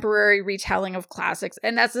contemporary retelling of classics,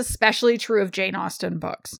 and that's especially true of Jane Austen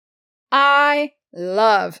books. I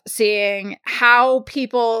love seeing how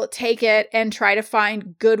people take it and try to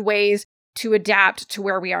find good ways to adapt to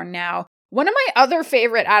where we are now. One of my other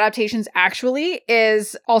favorite adaptations actually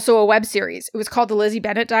is also a web series. It was called The Lizzie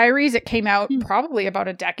Bennet Diaries. It came out probably about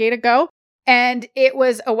a decade ago. And it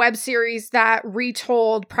was a web series that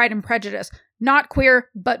retold Pride and Prejudice. Not queer,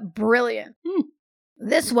 but brilliant.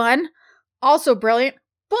 This one, also brilliant,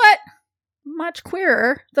 but much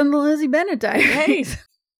queerer than the Lizzie Bennet Diaries.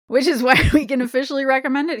 Which is why we can officially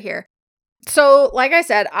recommend it here. So, like I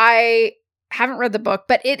said, I haven't read the book,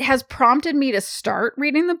 but it has prompted me to start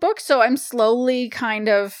reading the book. So I'm slowly kind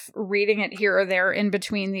of reading it here or there in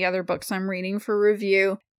between the other books I'm reading for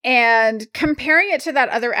review. And comparing it to that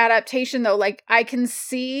other adaptation, though, like I can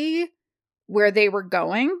see where they were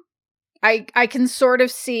going. I can sort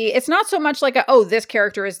of see, it's not so much like, this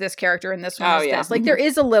character is this character and this one is this. Like there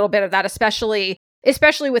is a little bit of that, especially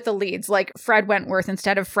with the leads, like Fred Wentworth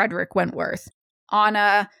instead of Frederick Wentworth.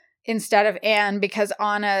 Anna instead of Anne, because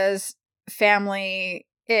Anna's family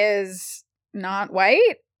is not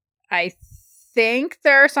white. I think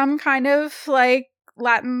they're some kind of like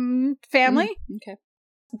Latin family. Okay.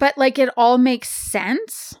 But like it all makes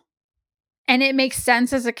sense. And it makes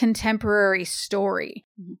sense as a contemporary story.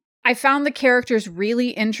 I found the characters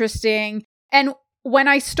really interesting. And when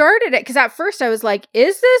I started it, because at first I was like,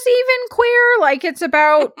 is this even queer? Like it's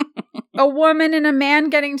about a woman and a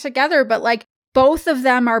man getting together, but like both of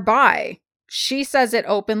them are bi. She says it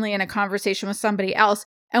openly in a conversation with somebody else.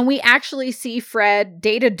 And we actually see Fred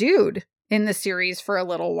date a dude in the series for a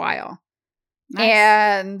little while. Nice.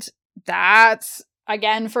 And that's,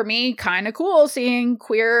 again, for me, kind of cool seeing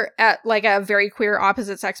queer at like a very queer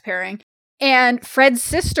opposite sex pairing. And Fred's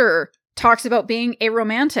sister talks about being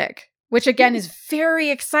aromantic, which again is very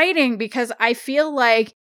exciting because I feel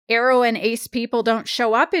like aro and ace people don't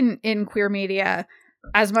show up in queer media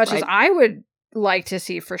as much as I would like to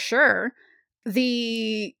see for sure.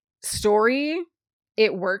 The story,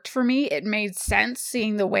 it worked for me. It made sense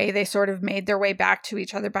seeing the way they sort of made their way back to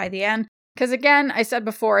each other by the end. Because again, I said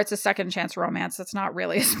before, it's a second chance romance. That's not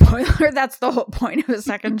really a spoiler. That's the whole point of a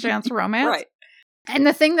second chance romance. Right. And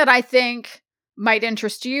the thing that I think might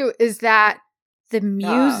interest you is that the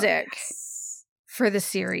music for the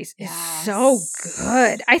series is so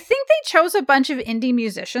good. I think they chose a bunch of indie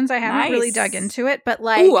musicians. I haven't really dug into it, but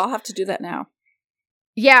like... Ooh, I'll have to do that now.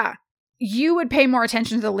 Yeah. You would pay more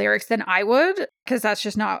attention to the lyrics than I would, because that's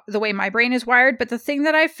just not the way my brain is wired. But the thing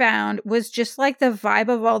that I found was just like the vibe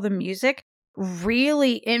of all the music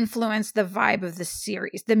really influenced the vibe of the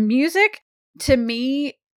series. The music, to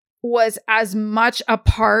me, was as much a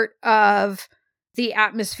part of the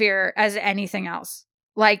atmosphere as anything else.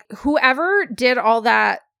 Like, whoever did all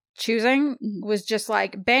that choosing was just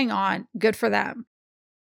like, bang on, good for them.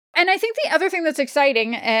 And I think the other thing that's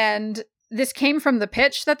exciting, and this came from the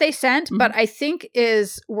pitch that they sent, but I think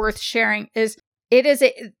is worth sharing, is it is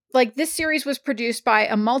this series was produced by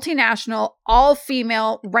a multinational,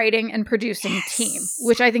 all-female writing and producing team,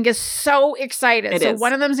 which I think is so excited. So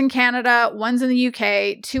one of them's in Canada, one's in the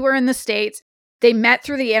UK, two are in the States. They met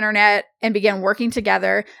through the internet and began working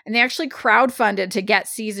together, and they actually crowdfunded to get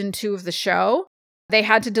season 2 of the show. They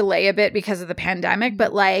had to delay a bit because of the pandemic,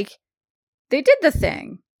 but like, they did the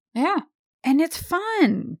thing. Yeah. And it's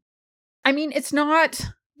fun. I mean, it's not,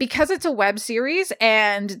 because it's a web series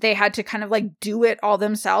and they had to kind of like do it all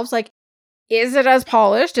themselves. Like, is it as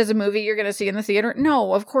polished as a movie you're going to see in the theater?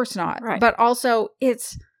 No, of course not. Right. But also,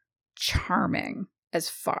 it's charming as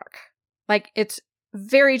fuck. Like, it's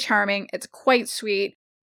very charming. It's quite sweet.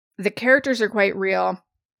 The characters are quite real.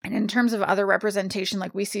 And in terms of other representation,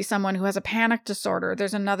 like we see someone who has a panic disorder.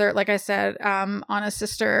 There's another, like I said, Anna's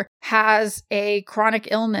sister has a chronic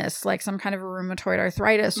illness, like some kind of a rheumatoid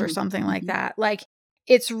arthritis or something like that. Like,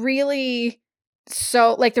 it's really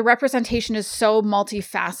so, like, the representation is so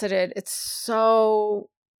multifaceted. It's so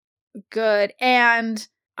good. And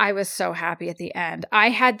I was so happy at the end. I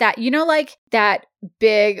had that, like that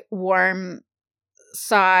big, warm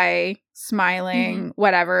sigh, smiling,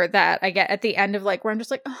 whatever that I get at the end of like where I'm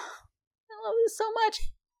just like, oh, I love this so much.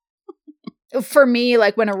 For me,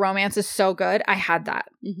 like when a romance is so good, I had that.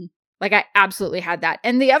 Like I absolutely had that.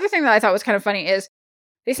 And the other thing that I thought was kind of funny is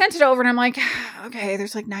they sent it over and I'm like, okay,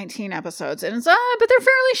 there's like 19 episodes and it's, but they're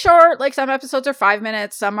fairly short. Like some episodes are 5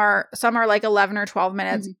 minutes. Some are like 11 or 12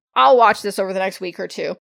 minutes. I'll watch this over the next week or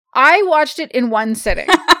two. I watched it in one sitting,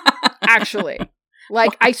 actually.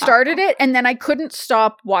 Like I started it and then I couldn't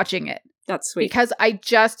stop watching it. That's sweet. Because I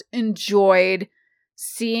just enjoyed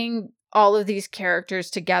seeing all of these characters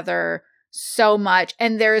together so much.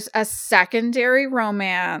 And there's a secondary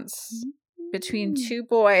romance between two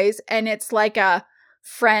boys and it's like a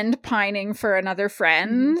friend pining for another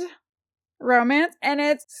friend romance. And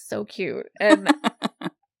it's so cute. And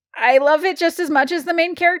I love it just as much as the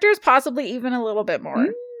main characters, possibly even a little bit more.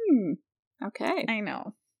 Okay. I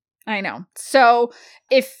know. So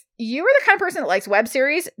if you are the kind of person that likes web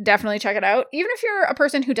series, definitely check it out. Even if you're a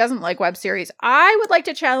person who doesn't like web series, I would like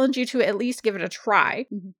to challenge you to at least give it a try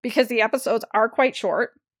because the episodes are quite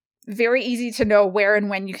short. Very easy to know where and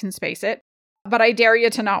when you can space it. But I dare you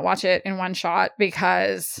to not watch it in one shot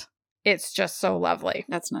because it's just so lovely.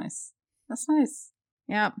 That's nice.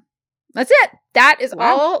 Yeah. That's it. That is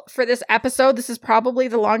all for this episode. This is probably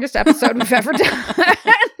the longest episode we've ever done.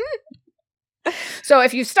 So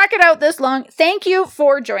if you've stuck it out this long, thank you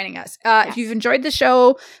for joining us. If you've enjoyed the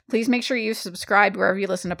show, please make sure you subscribe wherever you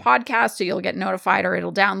listen to podcasts so you'll get notified or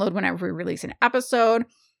it'll download whenever we release an episode.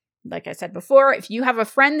 Like I said before, if you have a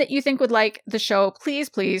friend that you think would like the show,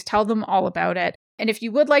 please tell them all about it. And if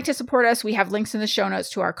you would like to support us, we have links in the show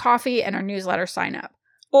notes to our coffee and our newsletter sign up.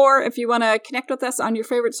 Or if you want to connect with us on your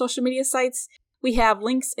favorite social media sites, we have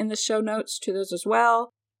links in the show notes to those as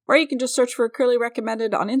well. Or you can just search for Queerly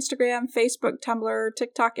Recommended on Instagram, Facebook, Tumblr,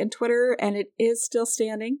 TikTok, and Twitter, and it is still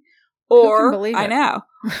standing. Or, I know.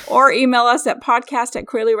 Or email us at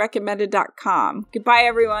podcast@queerlyrecommended.com. Goodbye,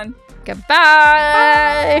 everyone.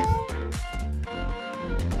 Goodbye. Bye.